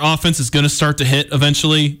 their offense is going to start to hit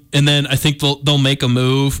eventually. And then I think they'll make a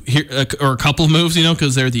move here, or a couple of moves,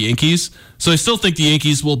 because they're the Yankees. So I still think the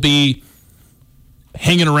Yankees will be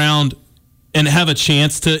hanging around and have a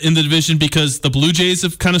chance to in the division because the Blue Jays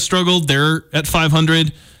have kind of struggled. They're at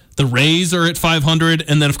 500. The Rays are at 500.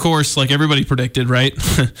 And then, of course, like everybody predicted, right?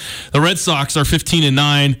 The Red Sox are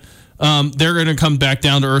 15-9. They're going to come back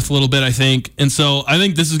down to earth a little bit, I think. And so I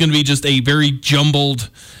think this is going to be just a very jumbled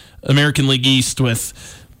American League East with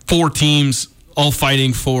 4 teams all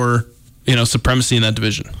fighting for, supremacy in that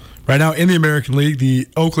division. Right now in the American League, the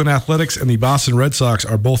Oakland Athletics and the Boston Red Sox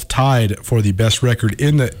are both tied for the best record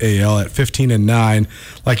in the AL at 15-9.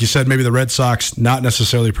 Like you said, maybe the Red Sox not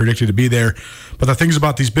necessarily predicted to be there. But the things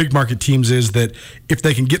about these big market teams is that if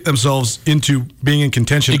they can get themselves into being in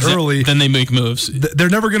contention early, then they make moves. They're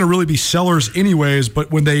never going to really be sellers anyways,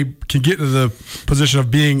 but when they can get into the position of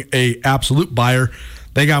being a absolute buyer,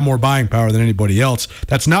 they got more buying power than anybody else.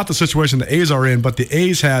 That's not the situation the A's are in, but the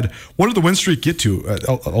A's had, what did the win streak get to?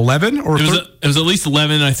 11? It was at least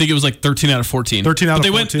 11. I think it was like 13 out of 14. 13 out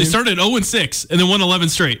of 14. They started at 0-6 and then won 11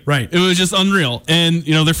 straight. Right. It was just unreal. And,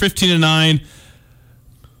 they're 15-9.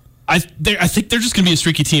 I think they're just going to be a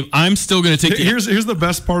streaky team. I'm still going to take. Here's the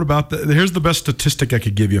best part about here's the best statistic I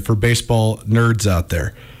could give you for baseball nerds out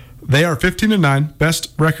there. They are 15-9,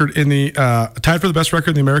 best record in the tied for the best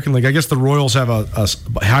record in the American League. I guess the Royals have a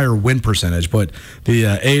higher win percentage, but the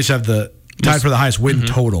A's have the tied for the highest win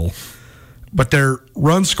total. But their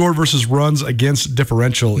runs scored versus runs against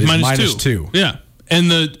differential is minus two. Yeah. And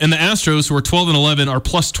the Astros, who are 12-11, are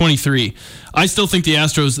plus 23. I still think the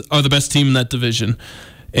Astros are the best team in that division.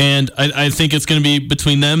 And I think it's going to be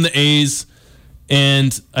between them, the A's,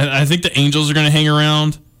 and I think the Angels are going to hang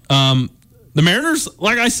around. The Mariners,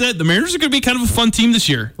 like I said, the Mariners are going to be kind of a fun team this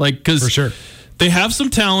year. For sure. They have some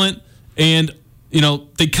talent, and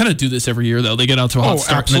they kind of do this every year, though. They get out to a hot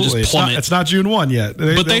start and then just plummet. It's not June 1 yet.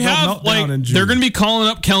 They're going to be calling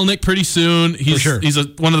up Kelenic pretty soon. He's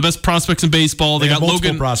one of the best prospects in baseball. They got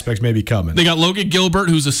multiple prospects maybe coming. They got Logan Gilbert,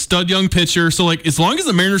 who's a stud young pitcher. So, as long as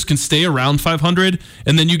the Mariners can stay around 500,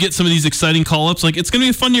 and then you get some of these exciting call-ups, it's going to be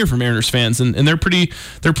a fun year for Mariners fans, and they're playing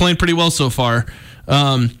pretty well so far.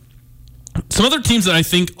 Some other teams that I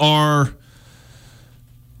think are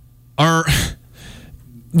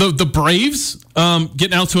the Braves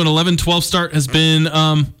getting out to an 11-12 start has been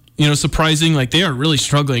surprising. They are really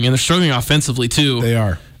struggling, and they're struggling offensively too. They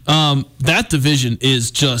are. That division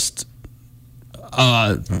is just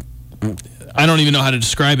I don't even know how to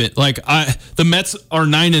describe it. The Mets are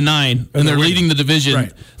 9-9 and they're leading the division.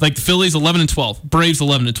 Right. The Phillies 11-12, Braves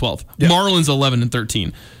 11-12, yep. Marlins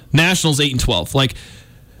 11-13, Nationals 8-12.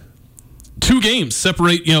 2 games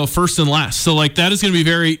separate, first and last. So that is going to be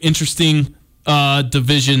very interesting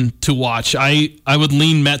division to watch. I would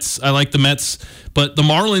lean Mets. I like the Mets, but the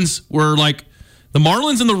Marlins were the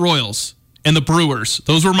Marlins and the Royals and the Brewers.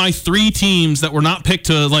 Those were my 3 teams that were not picked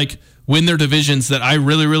to win their divisions that I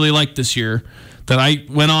really, really liked this year. That I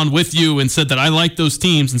went on with you and said that I like those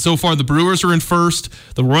teams. And so far, the Brewers are in first,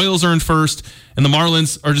 the Royals are in first, and the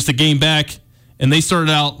Marlins are just a game back. And they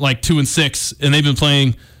started out 2-6, and they've been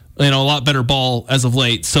playing a lot better ball as of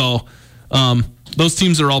late. So those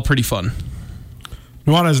teams are all pretty fun.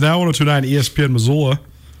 Nuanez Now, 102.9 ESPN Missoula,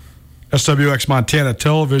 SWX Montana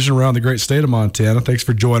Television around the great state of Montana. Thanks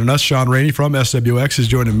for joining us. Sean Rainey from SWX is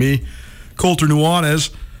joining me, Colter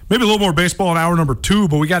Nuanez. Maybe a little more baseball in hour number 2,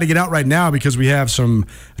 but we got to get out right now because we have some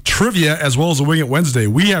trivia as well as a Wing It Wednesday.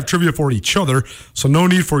 We have trivia for each other, so no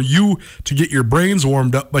need for you to get your brains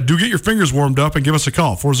warmed up, but do get your fingers warmed up and give us a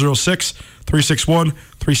call,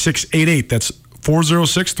 406-361-3688. That's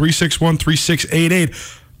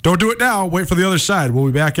 406-361-3688. Don't do it now. Wait for the other side. We'll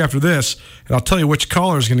be back after this, and I'll tell you which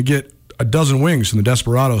caller is going to get a dozen wings from the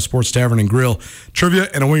Desperado Sports Tavern and Grill. Trivia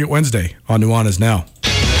and a Wing It Wednesday on Nuanez Now.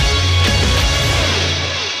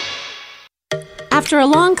 After a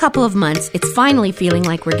long couple of months, it's finally feeling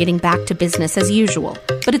like we're getting back to business as usual.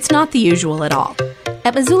 But it's not the usual at all.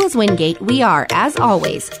 At Missoula's Wingate, we are, as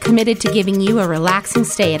always, committed to giving you a relaxing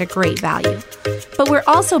stay at a great value. But we're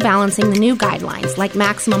also balancing the new guidelines like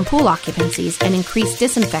maximum pool occupancies and increased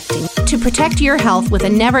disinfecting to protect your health with a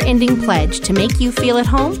never-ending pledge to make you feel at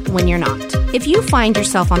home when you're not. If you find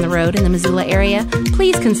yourself on the road in the Missoula area,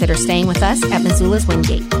 please consider staying with us at Missoula's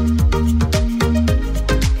Wingate.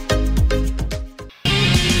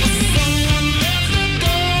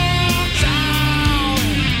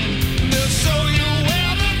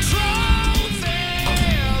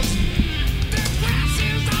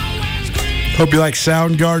 Hope you like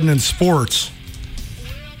Soundgarden and sports.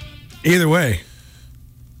 Either way,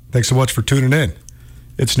 thanks so much for tuning in.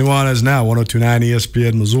 It's Nuanez Now, 102.9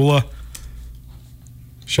 ESPN Missoula.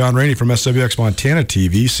 Sean Rainey from SWX Montana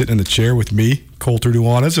TV sitting in the chair with me, Colter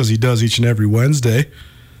Nuanez, as he does each and every Wednesday.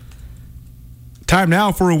 Time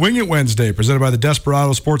now for a Wing It Wednesday, presented by the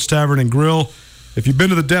Desperado Sports Tavern and Grill. If you've been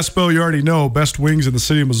to the Despo, you already know best wings in the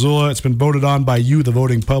city of Missoula. It's been voted on by you, the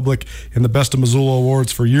voting public, in the Best of Missoula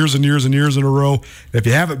Awards for years and years and years in a row. And if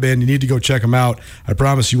you haven't been, you need to go check them out. I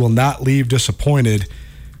promise you will not leave disappointed.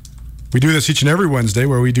 We do this each and every Wednesday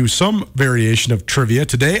where we do some variation of trivia.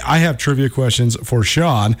 Today, I have trivia questions for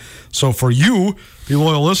Sean. So for you, the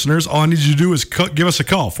loyal listeners, all I need you to do is give us a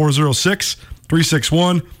call,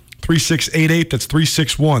 406-361-3688. That's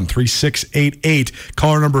 361-3688.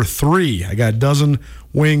 Caller number 3. I got a dozen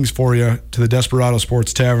wings for you to the Desperado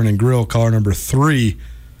Sports Tavern and Grill. Caller number 3.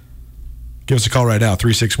 Give us a call right now,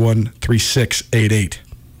 361-3688.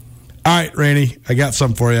 All right, Rainey, I got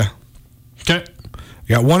something for you. Okay. I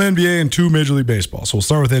got 1 NBA and 2 Major League Baseball. So we'll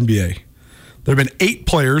start with NBA. There have been 8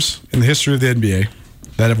 players in the history of the NBA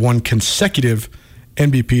that have won consecutive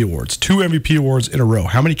MVP awards. 2 MVP awards in a row.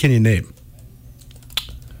 How many can you name?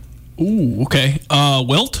 Ooh, okay.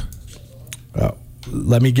 Wilt?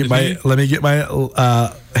 Let me get my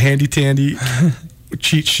handy tandy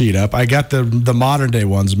cheat sheet up. I got the modern day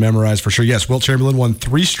ones memorized for sure. Yes, Wilt Chamberlain won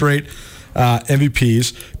 3 straight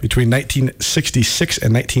MVPs between 1966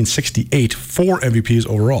 and 1968. 4 MVPs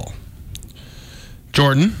overall.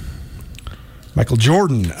 Jordan. Michael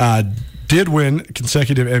Jordan did win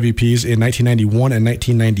consecutive MVPs in 1991 and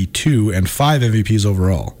 1992 and 5 MVPs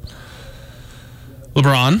overall.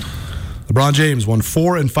 LeBron James won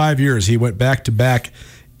 4 and 5 years. He went back-to-back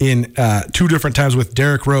in 2 different times with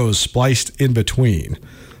Derrick Rose spliced in between.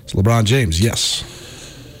 So LeBron James, yes.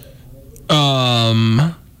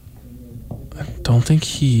 I don't think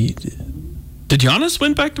he did. Giannis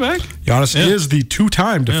win back-to-back? Giannis is the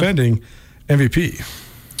 2-time defending MVP.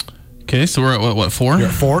 Okay, so we're at what 4? You're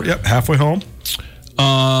at 4, yep, halfway home.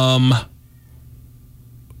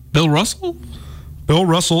 Bill Russell? Bill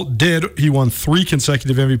Russell did. He won 3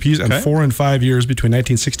 consecutive MVPs and 4 and 5 years between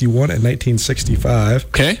 1961 and 1965.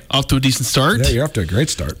 Okay, off to a decent start. Yeah, you're off to a great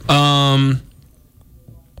start. I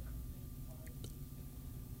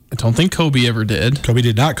don't think Kobe ever did. Kobe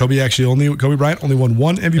did not. Kobe Bryant only won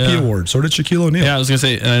 1 MVP award. So did Shaquille O'Neal. Yeah, I was gonna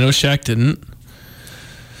say, and I know Shaq didn't.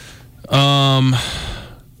 Oh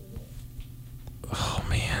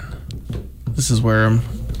man, this is where I'm.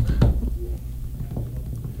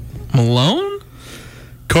 Malone?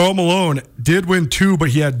 Karl Malone did win 2,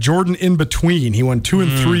 but he had Jordan in between. He won 2 and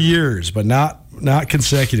 3 years, but not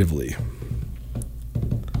consecutively.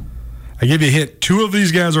 I give you a hint. 2 of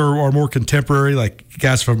these guys are more contemporary, like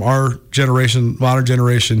guys from our generation, modern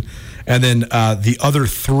generation, and then the other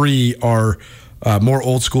 3 are more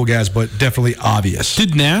old school guys, but definitely obvious.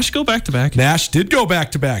 Did Nash go back to back? Nash did go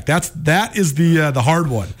back to back. That is the hard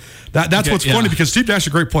one. That's what's funny because Steve Nash is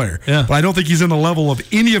a great player, but I don't think he's in the level of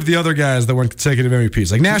any of the other guys that won consecutive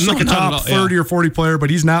MVPs. Like Nash is like a top 30 or 40 player, but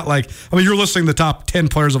he's not like. I mean, you're listing the top 10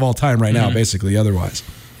 players of all time right now, basically. Otherwise,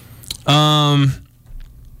 so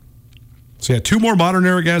yeah, 2 more modern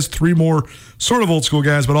era guys, 3 more sort of old school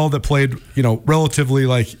guys, but all that played, relatively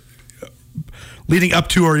like leading up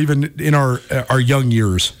to or even in our young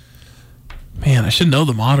years. Man, I should know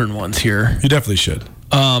the modern ones here. You definitely should.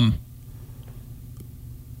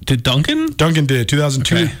 Did Duncan? Duncan did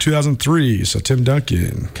 2002, 2003. So Tim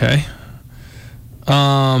Duncan. Okay.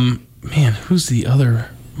 Man, who's the other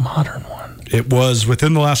modern one? It was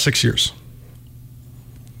within the last 6 years.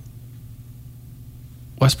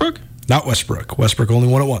 Westbrook? Not Westbrook. Westbrook only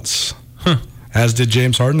won it once. As did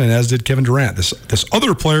James Harden and as did Kevin Durant. This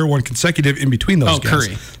other player won consecutive in between those guys.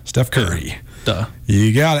 Curry. Steph Curry. Duh.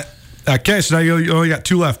 You got it. Okay, so now you only got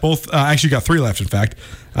 2 left. Both actually got 3 left, in fact.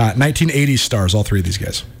 1980s stars, all 3 of these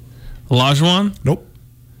guys. Olajuwon? Nope.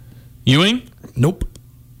 Ewing? Nope.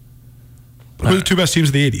 Who are the 2 best teams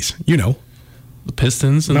of the 80s? You know. The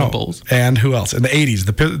Pistons and the Bulls. And who else? In the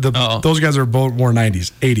 80s. Those guys are both more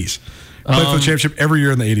 90s. 80s. Played for the championship every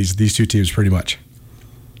year in the 80s, these 2 teams, pretty much.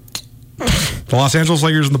 The Los Angeles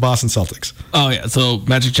Lakers and the Boston Celtics. Oh, yeah. So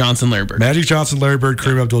Magic Johnson, Larry Bird. Magic Johnson, Larry Bird,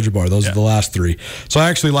 Kareem Abdul-Jabbar. Those are the last 3. So I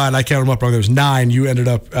actually lied. I counted them up wrong. There was 9. You ended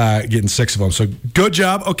up getting 6 of them. So good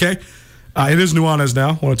job. Okay. It is Nuanez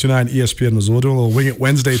now, 102.9 ESPN Missoula. Doing a little Wing It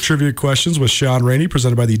Wednesday trivia questions with Sean Rainey,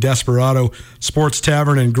 presented by the Desperado Sports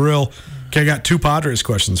Tavern and Grill. Okay, I got 2 Padres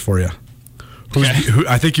questions for you.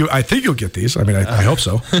 I think you'll get these. I mean, I hope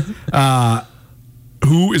so.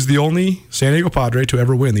 Who is the only San Diego Padre to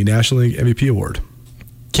ever win the National League MVP award?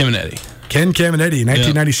 Caminetti. Ken Caminetti,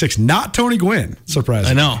 1996. Not Tony Gwynn,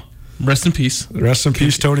 surprisingly. I know. Rest in peace. Rest in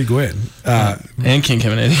peace, Tony Gwynn. And Ken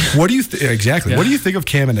Caminetti. What do you exactly? Yeah. What do you think of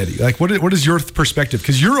Caminetti? Like, what is your perspective?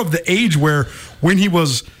 Because you're of the age where when he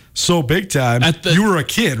was so big time, you were a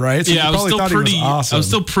kid, right? So yeah, you probably thought he was awesome. I was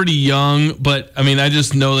still pretty young, but I mean, I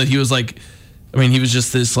just know that he was like, he was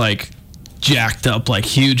just this like jacked up, like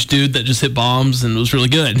huge dude that just hit bombs and was really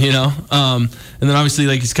good, and then obviously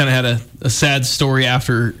like he's kind of had a sad story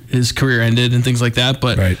after his career ended and things like that.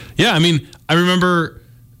 But yeah, I mean, I remember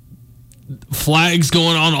flags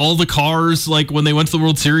going on all the cars, like when they went to the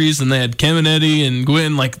World Series and they had Caminetti and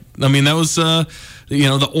Gwynn. Like, I mean, that was the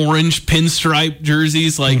orange pinstripe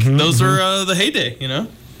jerseys. Like those are the heyday. All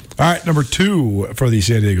right, number 2 for the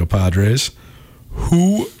San Diego Padres.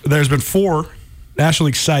 There's been 4 National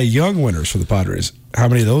League Cy Young winners for the Padres. How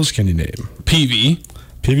many of those can you name? Peavy.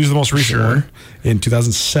 Peavy's the most recent one in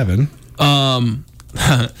 2007. I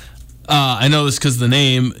know this because the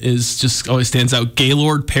name is just always stands out.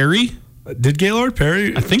 Gaylord Perry. Did Gaylord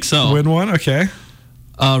Perry? I think so. Win one? Okay.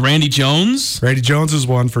 Randy Jones. Randy Jones is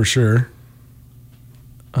one for sure.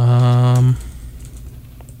 I'm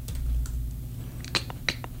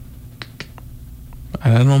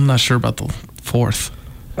not sure about the 4th.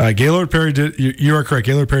 Gaylord Perry did. You are correct.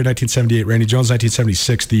 Gaylord Perry, 1978. Randy Jones,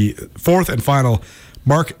 1976. The 4th and final,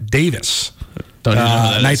 Mark Davis, Don't even know who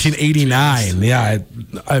that 1989. Is. Yeah,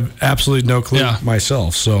 I have absolutely no clue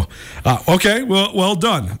myself. So, okay, well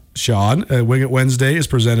done, Sean. Wing It Wednesday is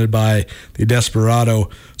presented by the Desperado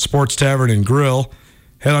Sports Tavern and Grill.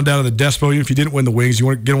 Head on down to the Despo. Even if you didn't win the wings,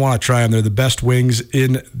 you're going to want to try them. They're the best wings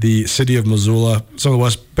in the city of Missoula. Some of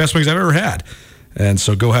the best wings I've ever had. And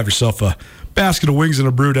so go have yourself a basket of wings and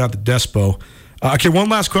a brew down at the Despo. Okay, one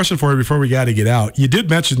last question for you before we got to get out. You did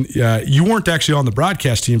mention you weren't actually on the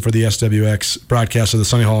broadcast team for the SWX broadcast of the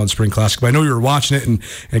Sonny Holland Spring Classic, but I know you were watching it and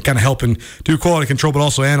kind of helping do quality control, but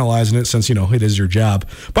also analyzing it since, it is your job.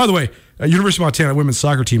 By the way, University of Montana women's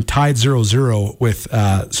soccer team tied 0-0 with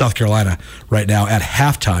South Carolina right now at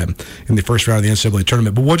halftime in the first round of the NCAA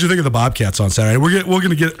tournament. But what did you think of the Bobcats on Saturday? We're going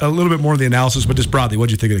to get a little bit more of the analysis, but just broadly, what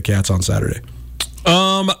did you think of the Cats on Saturday?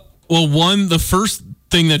 Well, the first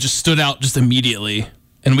thing that just stood out just immediately,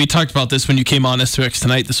 and we talked about this when you came on SWX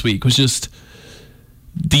Tonight this week, was just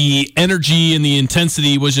the energy and the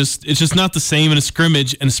intensity was it's just not the same in a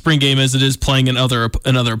scrimmage and a spring game as it is playing another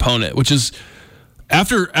opponent, which is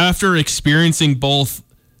after experiencing both.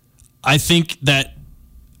 I think that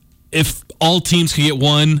if all teams could get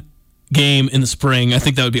one game in the spring, I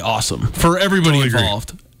think that would be awesome for everybody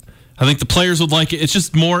involved. I think the players would like it.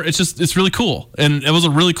 It's really cool. And it was a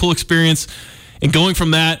really cool experience. And going from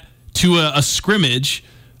that to a scrimmage,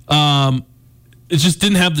 it just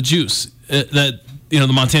didn't have the juice that the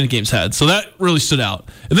Montana games had. So that really stood out.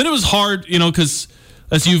 And then it was hard, because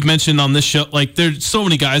as you've mentioned on this show, like there's so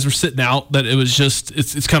many guys were sitting out that it was just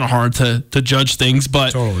it's kind of hard to judge things.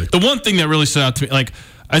 But the one thing that really stood out to me, like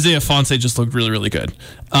Isaiah Fonse just looked really, really good.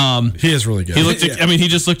 He is really good. He looked. He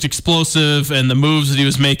just looked explosive, and the moves that he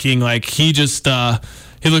was making, like he just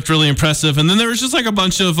he looked really impressive. And then there was just like a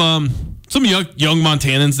bunch of some young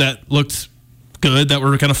Montanans that looked good, that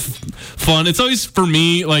were kind of fun. It's always for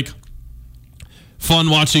me like fun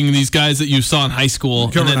watching these guys that you saw in high school,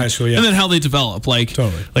 and then how they develop, like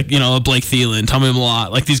Blake Thielen, Tommy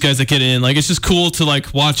Malott, like these guys that get in. Like it's just cool to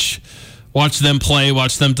like watch them play,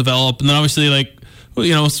 watch them develop, and then obviously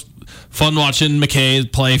it's fun watching McKay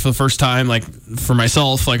play for the first time, like for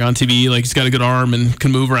myself, like on TV. Like he's got a good arm and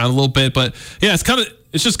can move around a little bit. But yeah,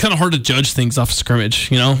 it's just kind of hard to judge things off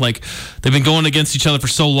scrimmage. Like they've been going against each other for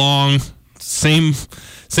so long. Same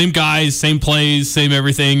guys, same plays, same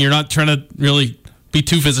everything. You're not trying to really be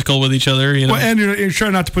too physical with each other, Well, and you're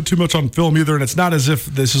trying not to put too much on film either, and it's not as if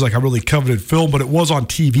this is like a really coveted film, but it was on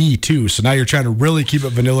TV too. So now you're trying to really keep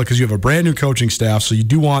it vanilla because you have a brand new coaching staff, so you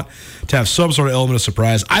do want to have some sort of element of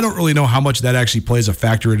surprise. I don't really know how much that actually plays a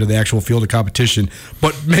factor into the actual field of competition,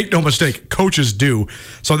 but make no mistake, coaches do.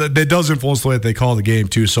 So that does influence the way that they call the game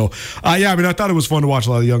too. So, I thought it was fun to watch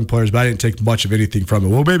a lot of young players, but I didn't take much of anything from it.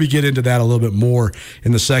 We'll maybe get into that a little bit more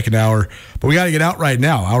in the second hour, but we got to get out right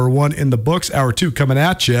now. Hour 1 in the books, hour 2 coming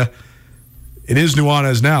at you. It is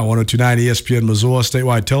Nuanez Now, 102.9 ESPN Missoula,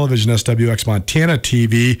 statewide television, SWX Montana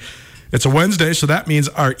TV. It's a Wednesday, so that means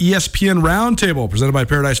our ESPN Roundtable, presented by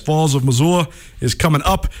Paradise Falls of Missoula, is coming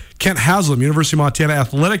up. Kent Haslam, University of Montana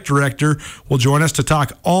Athletic Director, will join us to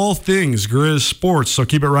talk all things Grizz sports. So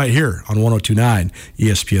keep it right here on 102.9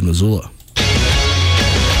 ESPN Missoula.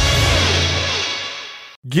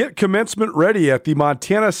 Get commencement ready at the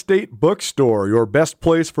Montana State Bookstore, your best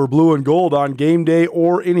place for blue and gold on game day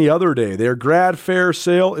or any other day. Their grad fair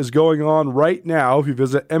sale is going on right now if you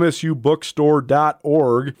visit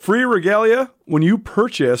msubookstore.org. Free regalia when you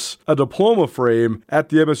purchase a diploma frame at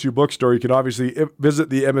the MSU Bookstore. You can obviously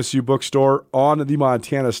visit the MSU Bookstore on the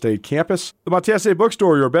Montana State campus. The Montana State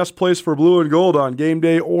Bookstore, your best place for blue and gold on game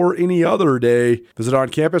day or any other day. Visit on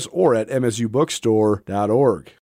campus or at msubookstore.org.